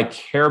 right? I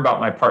care about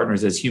my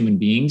partners as human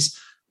beings.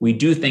 We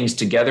do things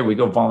together. We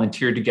go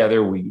volunteer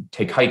together. We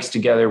take hikes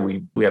together.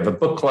 We have a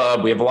book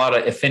club. We have a lot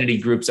of affinity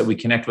groups that we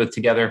connect with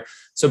together.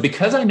 So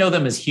because I know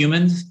them as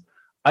humans,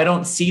 I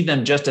don't see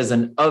them just as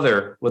an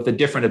other with a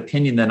different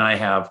opinion than I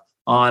have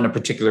on a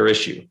particular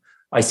issue.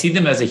 I see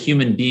them as a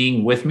human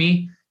being with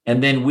me,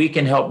 and then we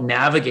can help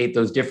navigate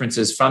those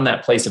differences from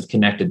that place of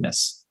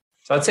connectedness.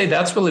 So I'd say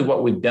that's really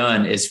what we've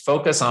done, is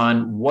focus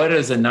on what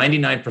is the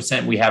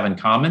 99% we have in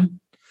common,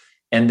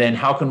 and then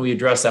how can we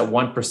address that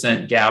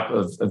 1% gap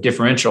of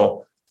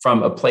differential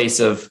from a place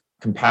of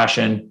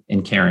compassion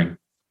and caring.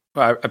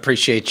 Well, I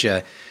appreciate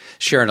you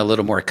sharing a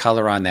little more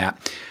color on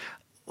that.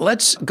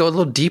 Let's go a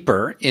little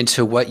deeper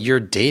into what your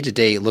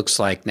day-to-day looks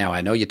like now.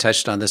 I know you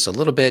touched on this a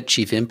little bit,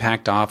 Chief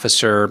Impact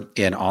Officer,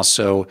 and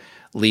also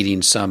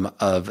leading some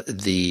of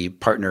the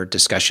partner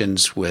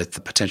discussions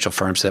with potential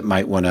firms that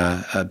might want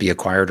to be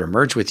acquired or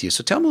merge with you.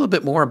 So tell me a little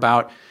bit more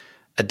about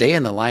a day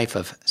in the life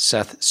of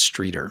Seth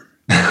Streeter.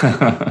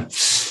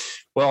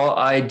 Well,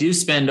 I do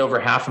spend over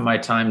half of my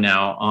time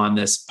now on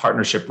this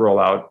partnership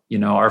rollout.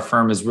 Our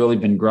firm has really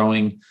been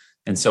growing.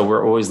 And so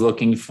we're always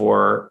looking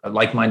for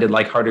like-minded,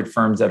 like-hearted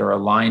firms that are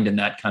aligned in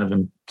that kind of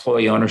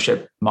employee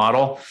ownership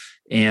model.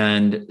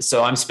 And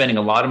so I'm spending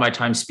a lot of my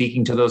time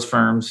speaking to those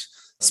firms,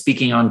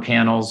 speaking on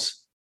panels,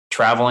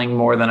 traveling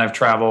more than I've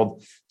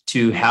traveled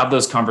to have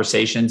those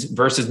conversations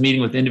versus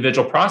meeting with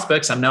individual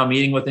prospects. I'm now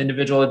meeting with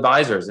individual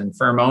advisors and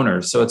firm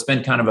owners. So it's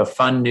been kind of a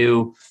fun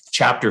new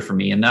chapter for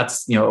me. And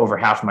that's, over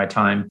half of my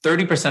time.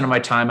 30% of my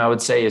time, I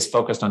would say, is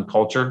focused on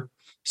culture.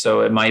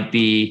 So it might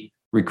be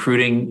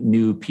recruiting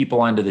new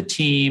people onto the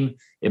team.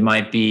 It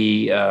might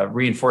be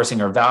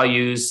reinforcing our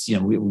values.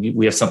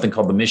 We have something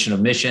called the mission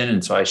of mission.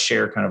 And so I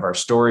share kind of our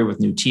story with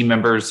new team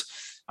members.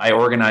 I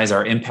organize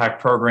our impact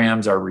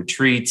programs, our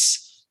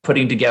retreats,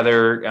 putting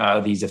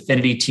together these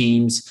affinity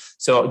teams.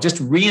 So just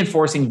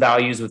reinforcing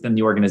values within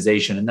the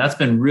organization. And that's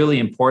been really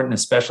important,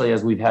 especially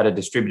as we've had a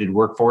distributed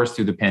workforce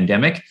through the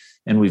pandemic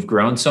and we've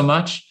grown so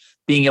much,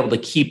 being able to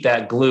keep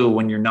that glue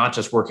when you're not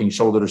just working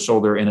shoulder to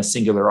shoulder in a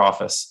singular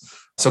office.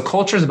 So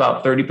culture is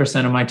about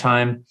 30% of my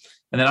time.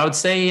 And then I would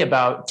say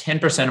about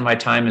 10% of my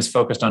time is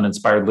focused on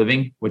inspired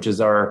living, which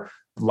is our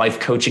life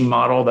coaching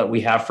model that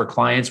we have for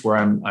clients, where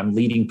I'm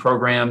leading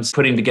programs,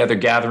 putting together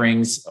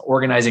gatherings,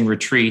 organizing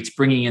retreats,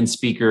 bringing in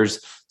speakers.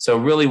 So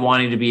really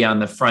wanting to be on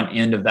the front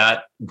end of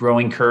that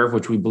growing curve,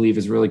 which we believe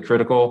is really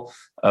critical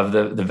of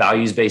the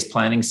values-based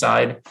planning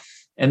side.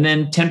 And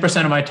then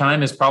 10% of my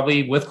time is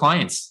probably with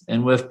clients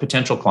and with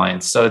potential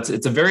clients. So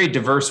it's a very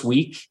diverse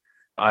week.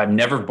 I'm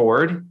never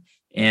bored.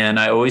 And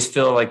I always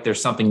feel like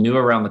there's something new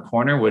around the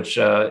corner, which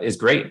is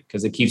great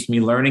because it keeps me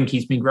learning,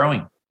 keeps me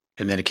growing.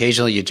 And then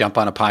occasionally you jump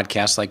on a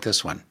podcast like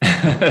this one.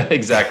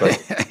 Exactly.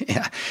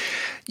 Yeah.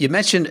 You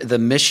mentioned the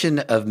mission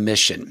of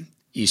mission.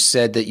 You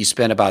said that you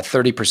spend about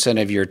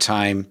 30% of your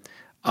time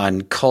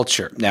on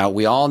culture. Now,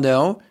 we all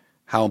know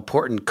how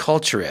important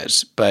culture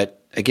is,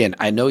 but again,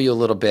 I know you a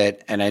little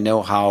bit, and I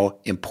know how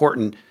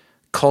important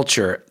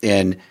culture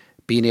and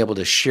being able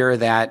to share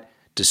that,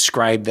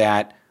 describe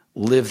that,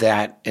 live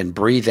that, and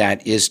breathe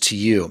that is to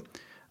you.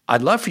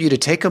 I'd love for you to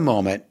take a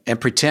moment and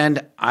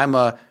pretend I'm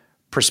a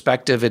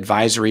prospective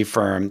advisory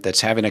firm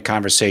that's having a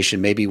conversation,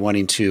 maybe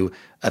wanting to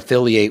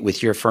affiliate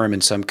with your firm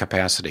in some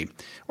capacity.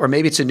 Or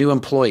maybe it's a new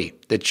employee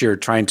that you're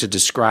trying to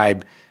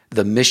describe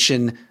the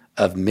mission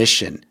of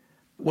mission.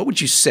 What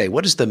would you say?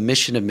 What is the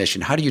mission of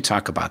mission? How do you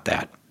talk about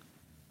that?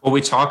 Well,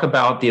 we talk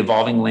about the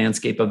evolving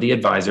landscape of the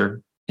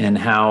advisor and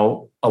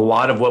how a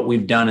lot of what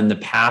we've done in the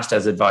past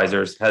as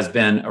advisors has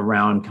been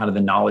around kind of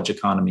the knowledge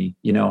economy.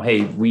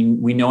 Hey,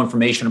 we know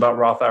information about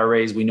Roth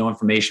IRAs, we know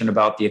information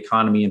about the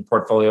economy and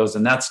portfolios,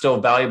 and that's still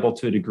valuable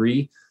to a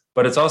degree,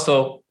 but it's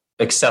also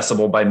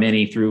accessible by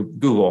many through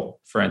Google,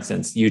 for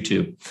instance,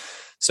 YouTube.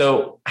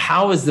 So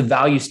how is the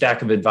value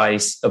stack of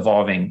advice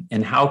evolving?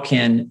 And how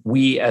can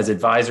we as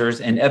advisors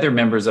and other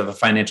members of a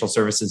financial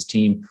services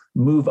team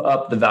move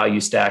up the value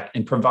stack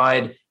and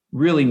provide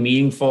really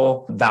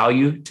meaningful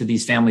value to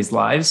these families'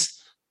 lives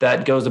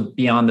that goes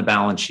beyond the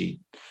balance sheet?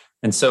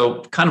 And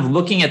so kind of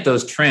looking at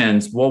those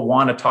trends, we'll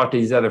want to talk to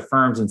these other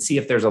firms and see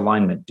if there's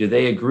alignment. Do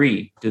they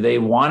agree? Do they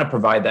want to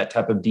provide that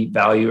type of deep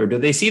value? Or do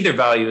they see their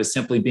value as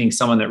simply being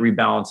someone that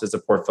rebalances a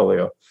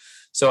portfolio?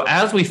 So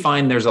as we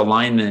find there's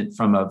alignment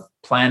from a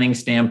planning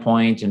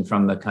standpoint and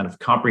from the kind of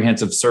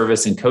comprehensive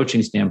service and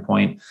coaching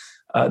standpoint,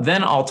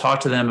 then I'll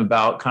talk to them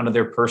about kind of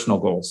their personal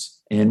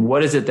goals and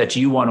what is it that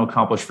you want to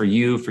accomplish for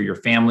you, for your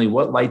family,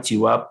 what lights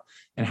you up,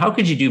 and how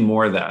could you do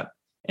more of that?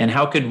 And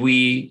how could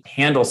we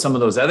handle some of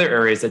those other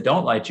areas that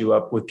don't light you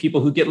up with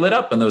people who get lit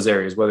up in those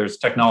areas, whether it's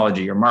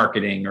technology or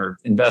marketing or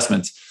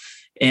investments,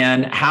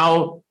 and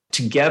how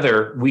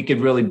together we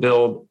could really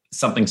build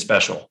something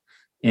special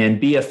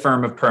and be a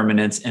firm of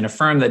permanence and a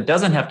firm that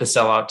doesn't have to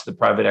sell out to the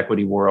private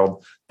equity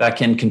world, that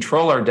can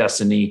control our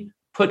destiny,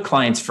 put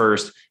clients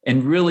first,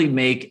 and really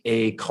make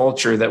a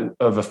culture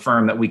of a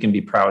firm that we can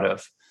be proud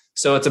of.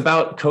 So it's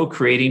about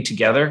co-creating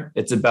together.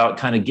 It's about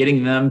kind of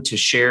getting them to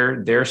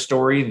share their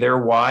story, their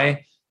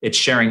why. It's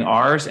sharing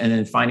ours and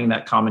then finding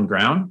that common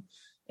ground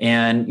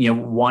and,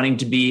 wanting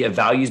to be a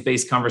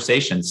values-based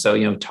conversation.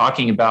 So,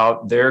 talking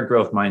about their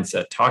growth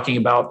mindset, talking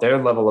about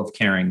their level of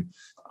caring.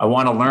 I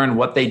want to learn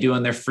what they do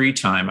in their free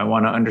time. I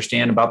want to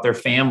understand about their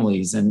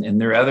families and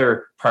their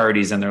other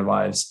priorities in their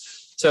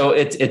lives. So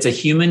it's a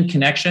human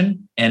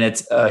connection and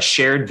it's a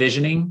shared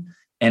visioning.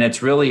 And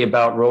it's really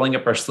about rolling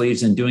up our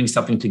sleeves and doing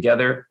something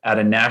together at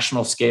a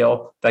national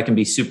scale that can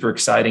be super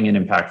exciting and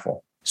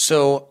impactful.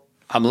 So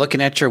I'm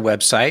looking at your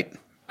website.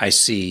 I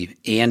see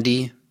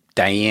Andy,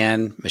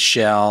 Diane,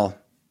 Michelle,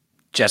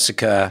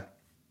 Jessica,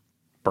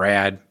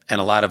 Brad, and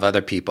a lot of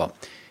other people.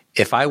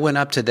 If I went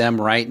up to them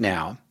right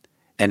now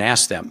and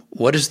asked them,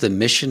 what is the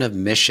mission of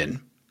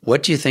mission?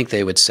 What do you think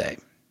they would say?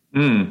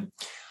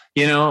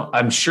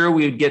 I'm sure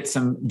we would get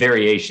some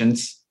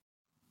variations.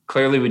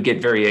 Clearly we'd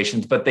get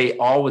variations, but they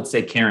all would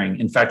say caring.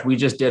 In fact, we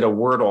just did a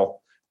Wordle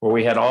where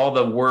we had all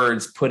the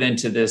words put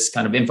into this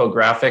kind of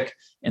infographic.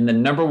 And the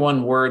number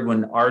one word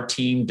when our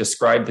team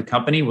described the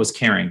company was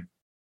caring.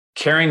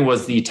 Caring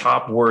was the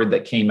top word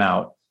that came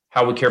out.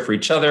 How we care for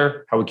each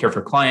other, how we care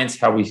for clients,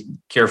 how we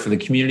care for the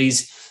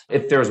communities.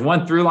 If there's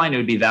one through line, it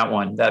would be that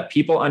one, that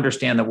people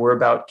understand that we're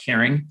about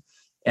caring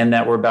and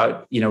that we're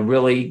about,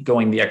 really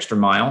going the extra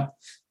mile.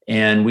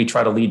 And we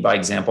try to lead by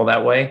example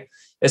that way.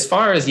 As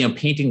far as,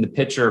 painting the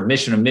picture of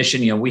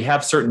mission, we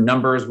have certain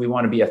numbers. We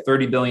want to be a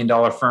 $30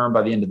 billion firm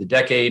by the end of the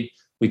decade.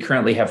 We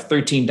currently have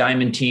 13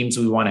 diamond teams.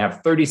 We want to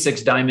have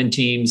 36 diamond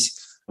teams.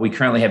 We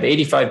currently have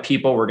 85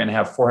 people. We're going to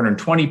have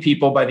 420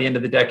 people by the end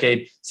of the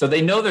decade. So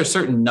they know there's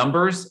certain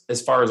numbers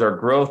as far as our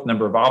growth,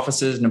 number of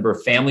offices, number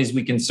of families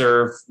we can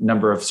serve,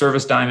 number of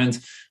service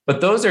diamonds. But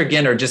those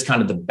are just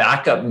kind of the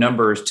backup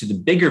numbers to the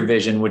bigger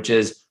vision, which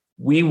is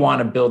we want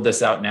to build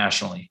this out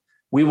nationally.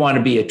 We want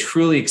to be a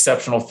truly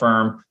exceptional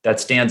firm that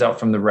stands out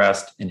from the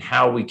rest in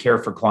how we care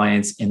for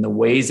clients, in the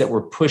ways that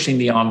we're pushing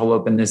the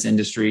envelope in this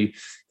industry,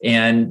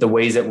 and the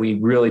ways that we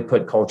really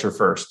put culture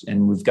first.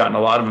 And we've gotten a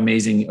lot of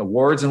amazing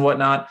awards and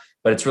whatnot,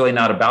 but it's really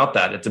not about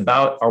that. It's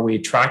about, are we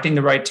attracting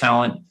the right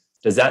talent?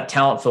 Does that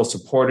talent feel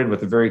supported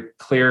with a very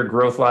clear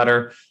growth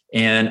ladder?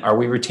 And are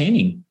we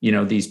retaining,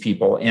 these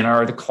people? And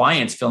are the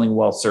clients feeling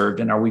well served?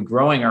 And are we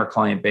growing our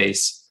client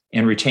base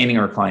and retaining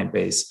our client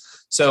base?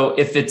 So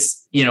if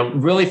it's,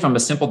 really from a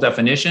simple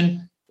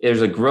definition,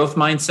 there's a growth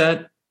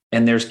mindset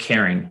and there's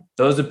caring.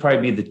 Those would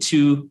probably be the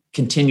two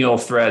continual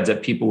threads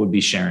that people would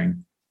be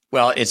sharing.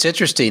 Well, it's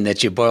interesting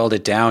that you boiled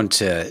it down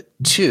to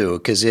two,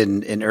 because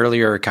in an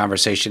earlier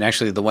conversation,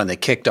 actually the one that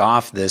kicked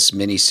off this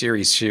mini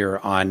series here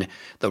on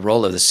the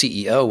role of the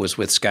CEO was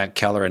with Scott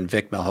Keller and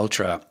Vic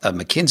Malhotra of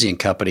McKinsey &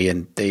 Company,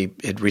 and they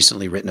had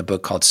recently written a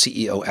book called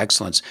CEO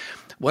Excellence.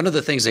 One of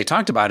the things they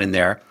talked about in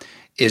there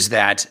is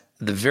that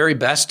the very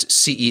best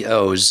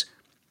CEOs,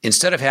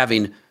 instead of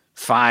having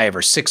 5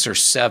 or 6 or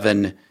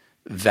 7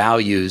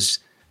 values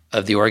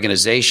of the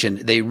organization,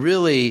 they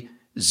really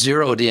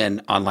zeroed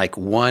in on like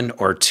 1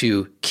 or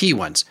 2 key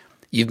ones.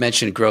 You've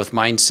mentioned growth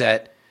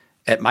mindset.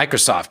 At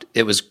Microsoft,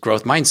 it was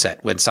growth mindset.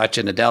 When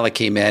Satya Nadella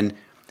came in,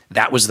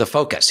 that was the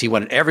focus. He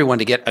wanted everyone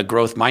to get a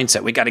growth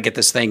mindset. We got to get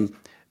this thing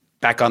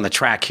back on the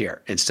track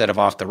here instead of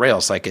off the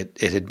rails like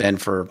it had been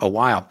for a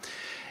while.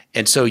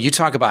 And so you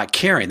talk about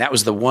caring. That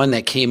was the one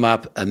that came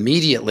up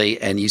immediately.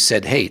 And you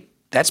said, hey,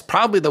 that's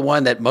probably the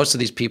one that most of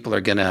these people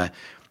are going to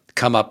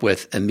come up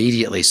with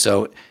immediately.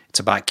 So it's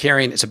about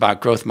caring. It's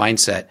about growth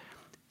mindset.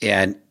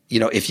 And,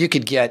 if you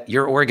could get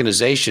your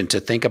organization to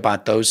think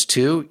about those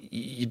two,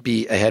 you'd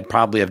be ahead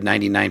probably of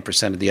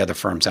 99% of the other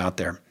firms out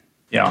there.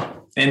 Yeah.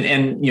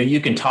 And you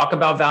can talk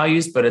about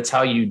values, but it's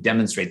how you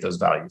demonstrate those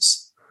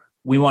values.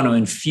 We want to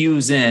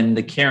infuse in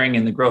the caring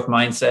and the growth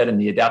mindset and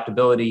the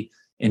adaptability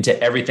into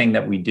everything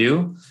that we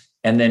do,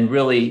 and then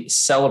really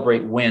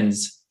celebrate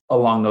wins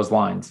along those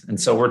lines. And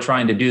so we're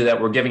trying to do that.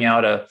 We're giving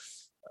out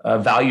a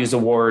values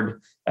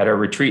award at our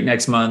retreat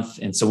next month.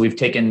 And so we've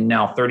taken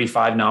now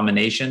 35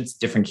 nominations,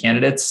 different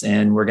candidates,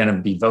 and we're going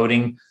to be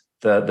voting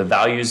the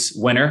values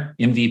winner,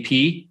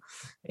 MVP.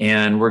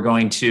 And we're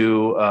going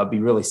to be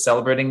really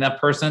celebrating that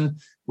person.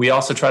 We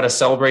also try to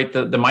celebrate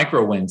the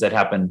micro wins that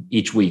happen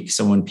each week.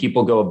 So when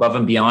people go above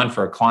and beyond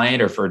for a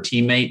client or for a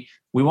teammate,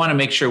 we want to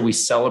make sure we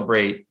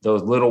celebrate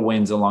those little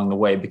wins along the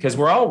way, because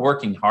we're all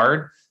working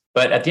hard.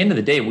 But at the end of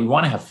the day, we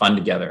want to have fun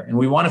together and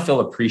we want to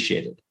feel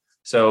appreciated.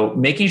 So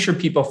making sure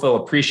people feel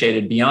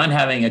appreciated beyond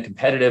having a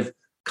competitive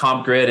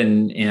comp grid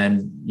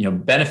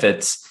and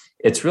benefits,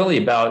 it's really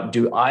about,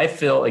 do I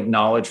feel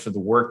acknowledged for the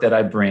work that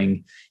I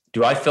bring?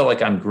 Do I feel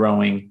like I'm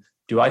growing?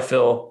 Do I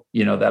feel,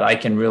 that I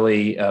can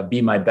really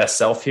be my best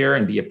self here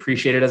and be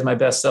appreciated as my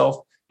best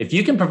self? If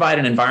you can provide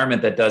an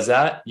environment that does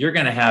that, you're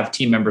going to have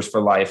team members for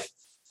life.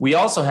 We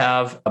also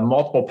have a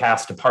multiple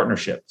paths to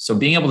partnership. So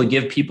being able to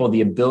give people the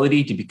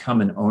ability to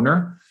become an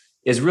owner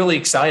is really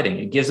exciting.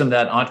 It gives them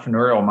that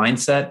entrepreneurial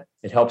mindset.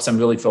 It helps them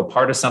really feel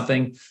part of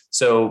something.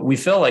 So we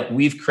feel like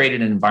we've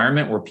created an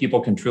environment where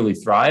people can truly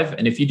thrive.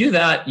 And if you do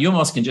that, you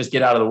almost can just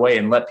get out of the way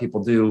and let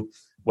people do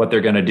what they're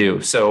going to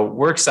do. So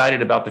we're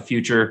excited about the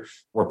future.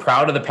 We're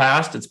proud of the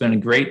past. It's been a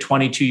great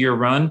 22-year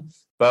run,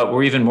 but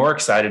we're even more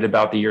excited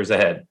about the years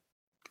ahead.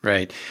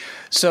 Right.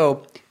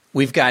 So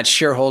we've got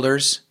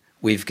shareholders,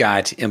 we've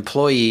got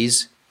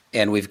employees,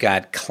 and we've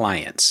got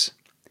clients.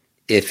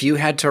 If you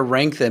had to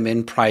rank them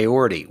in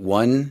priority,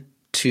 1,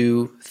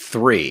 2,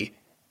 3,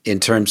 in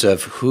terms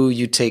of who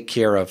you take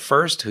care of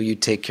first, who you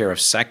take care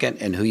of second,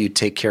 and who you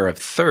take care of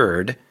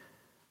third,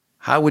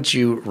 how would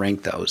you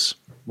rank those?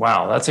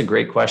 Wow, that's a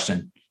great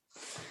question.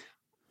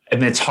 I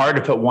mean, it's hard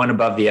to put one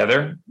above the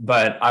other,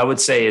 but I would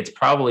say it's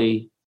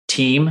probably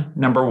team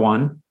number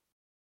 1,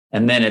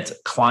 and then it's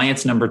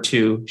clients number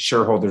 2,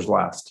 shareholders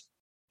last.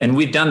 And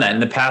we've done that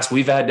in the past.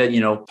 We've had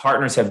to,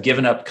 partners have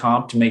given up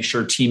comp to make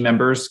sure team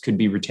members could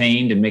be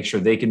retained and make sure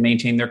they could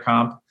maintain their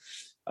comp.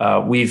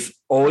 We've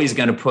always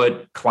going to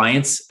put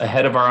clients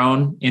ahead of our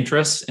own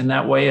interests in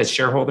that way as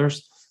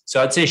shareholders.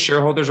 So I'd say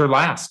shareholders are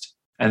last.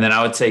 And then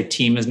I would say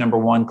team is number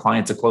 1,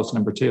 clients a close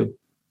number 2.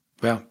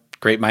 Well,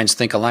 great minds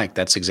think alike.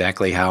 That's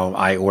exactly how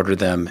I order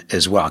them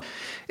as well.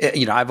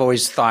 I've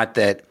always thought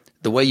that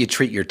the way you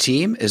treat your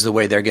team is the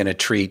way they're going to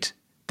treat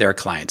their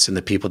clients and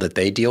the people that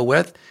they deal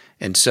with.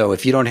 And so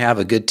if you don't have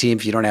a good team,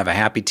 if you don't have a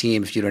happy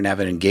team, if you don't have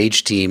an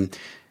engaged team,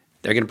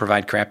 they're going to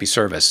provide crappy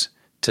service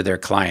to their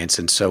clients.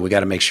 And so we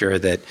got to make sure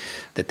that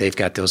they've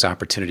got those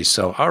opportunities.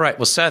 So, all right.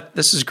 Well, Seth,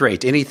 this is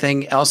great.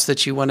 Anything else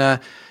that you want to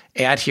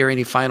add here?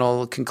 Any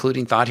final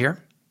concluding thought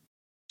here?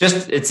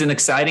 Just, it's an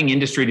exciting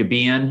industry to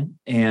be in,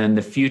 and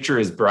the future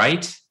is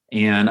bright.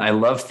 And I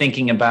love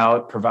thinking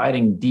about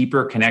providing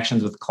deeper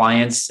connections with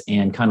clients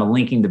and kind of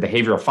linking the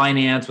behavioral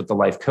finance with the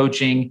life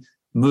coaching,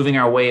 moving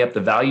our way up the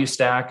value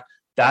stack.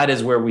 That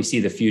is where we see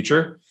the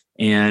future.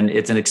 And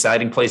it's an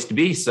exciting place to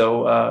be.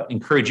 So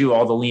encourage you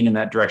all to lean in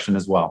that direction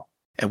as well.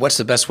 And what's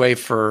the best way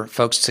for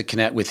folks to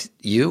connect with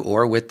you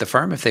or with the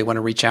firm if they want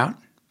to reach out?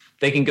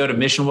 They can go to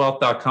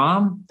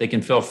missionwealth.com. They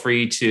can feel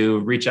free to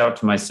reach out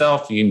to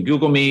myself. You can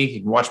Google me.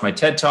 You can watch my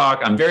TED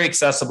Talk. I'm very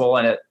accessible.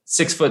 And at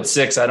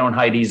 6'6", I don't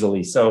hide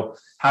easily. So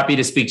happy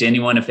to speak to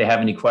anyone if they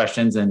have any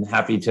questions, and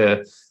happy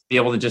to be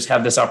able to just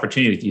have this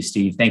opportunity with you,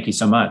 Steve. Thank you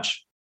so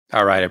much.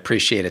 All right. I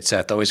appreciate it,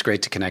 Seth. Always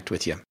great to connect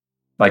with you.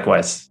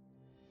 Likewise.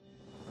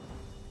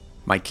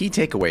 My key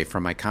takeaway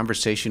from my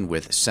conversation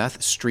with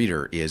Seth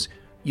Streeter is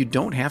you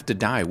don't have to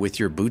die with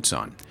your boots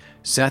on.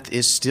 Seth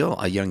is still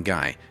a young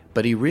guy,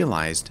 but he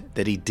realized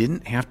that he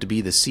didn't have to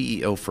be the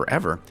CEO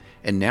forever,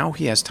 and now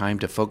he has time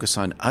to focus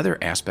on other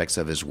aspects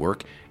of his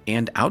work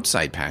and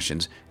outside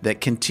passions that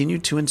continue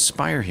to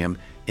inspire him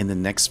in the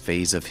next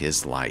phase of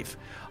his life.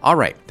 All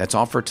right, that's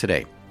all for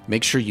today.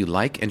 Make sure you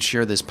like and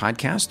share this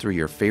podcast through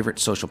your favorite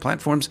social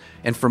platforms.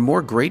 And for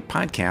more great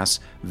podcasts,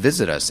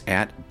 visit us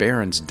at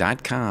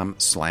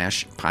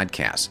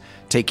barons.com/podcasts.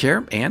 Take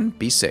care and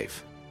be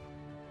safe.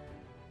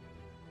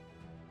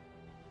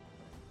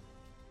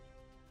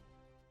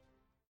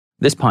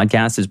 This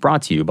podcast is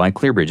brought to you by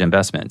ClearBridge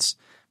Investments.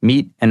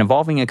 Meet an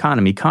evolving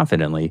economy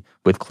confidently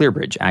with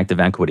ClearBridge Active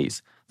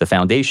Equities, the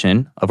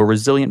foundation of a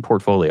resilient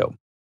portfolio.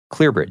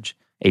 ClearBridge,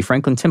 a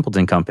Franklin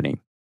Templeton company.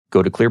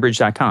 Go to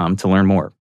clearbridge.com to learn more.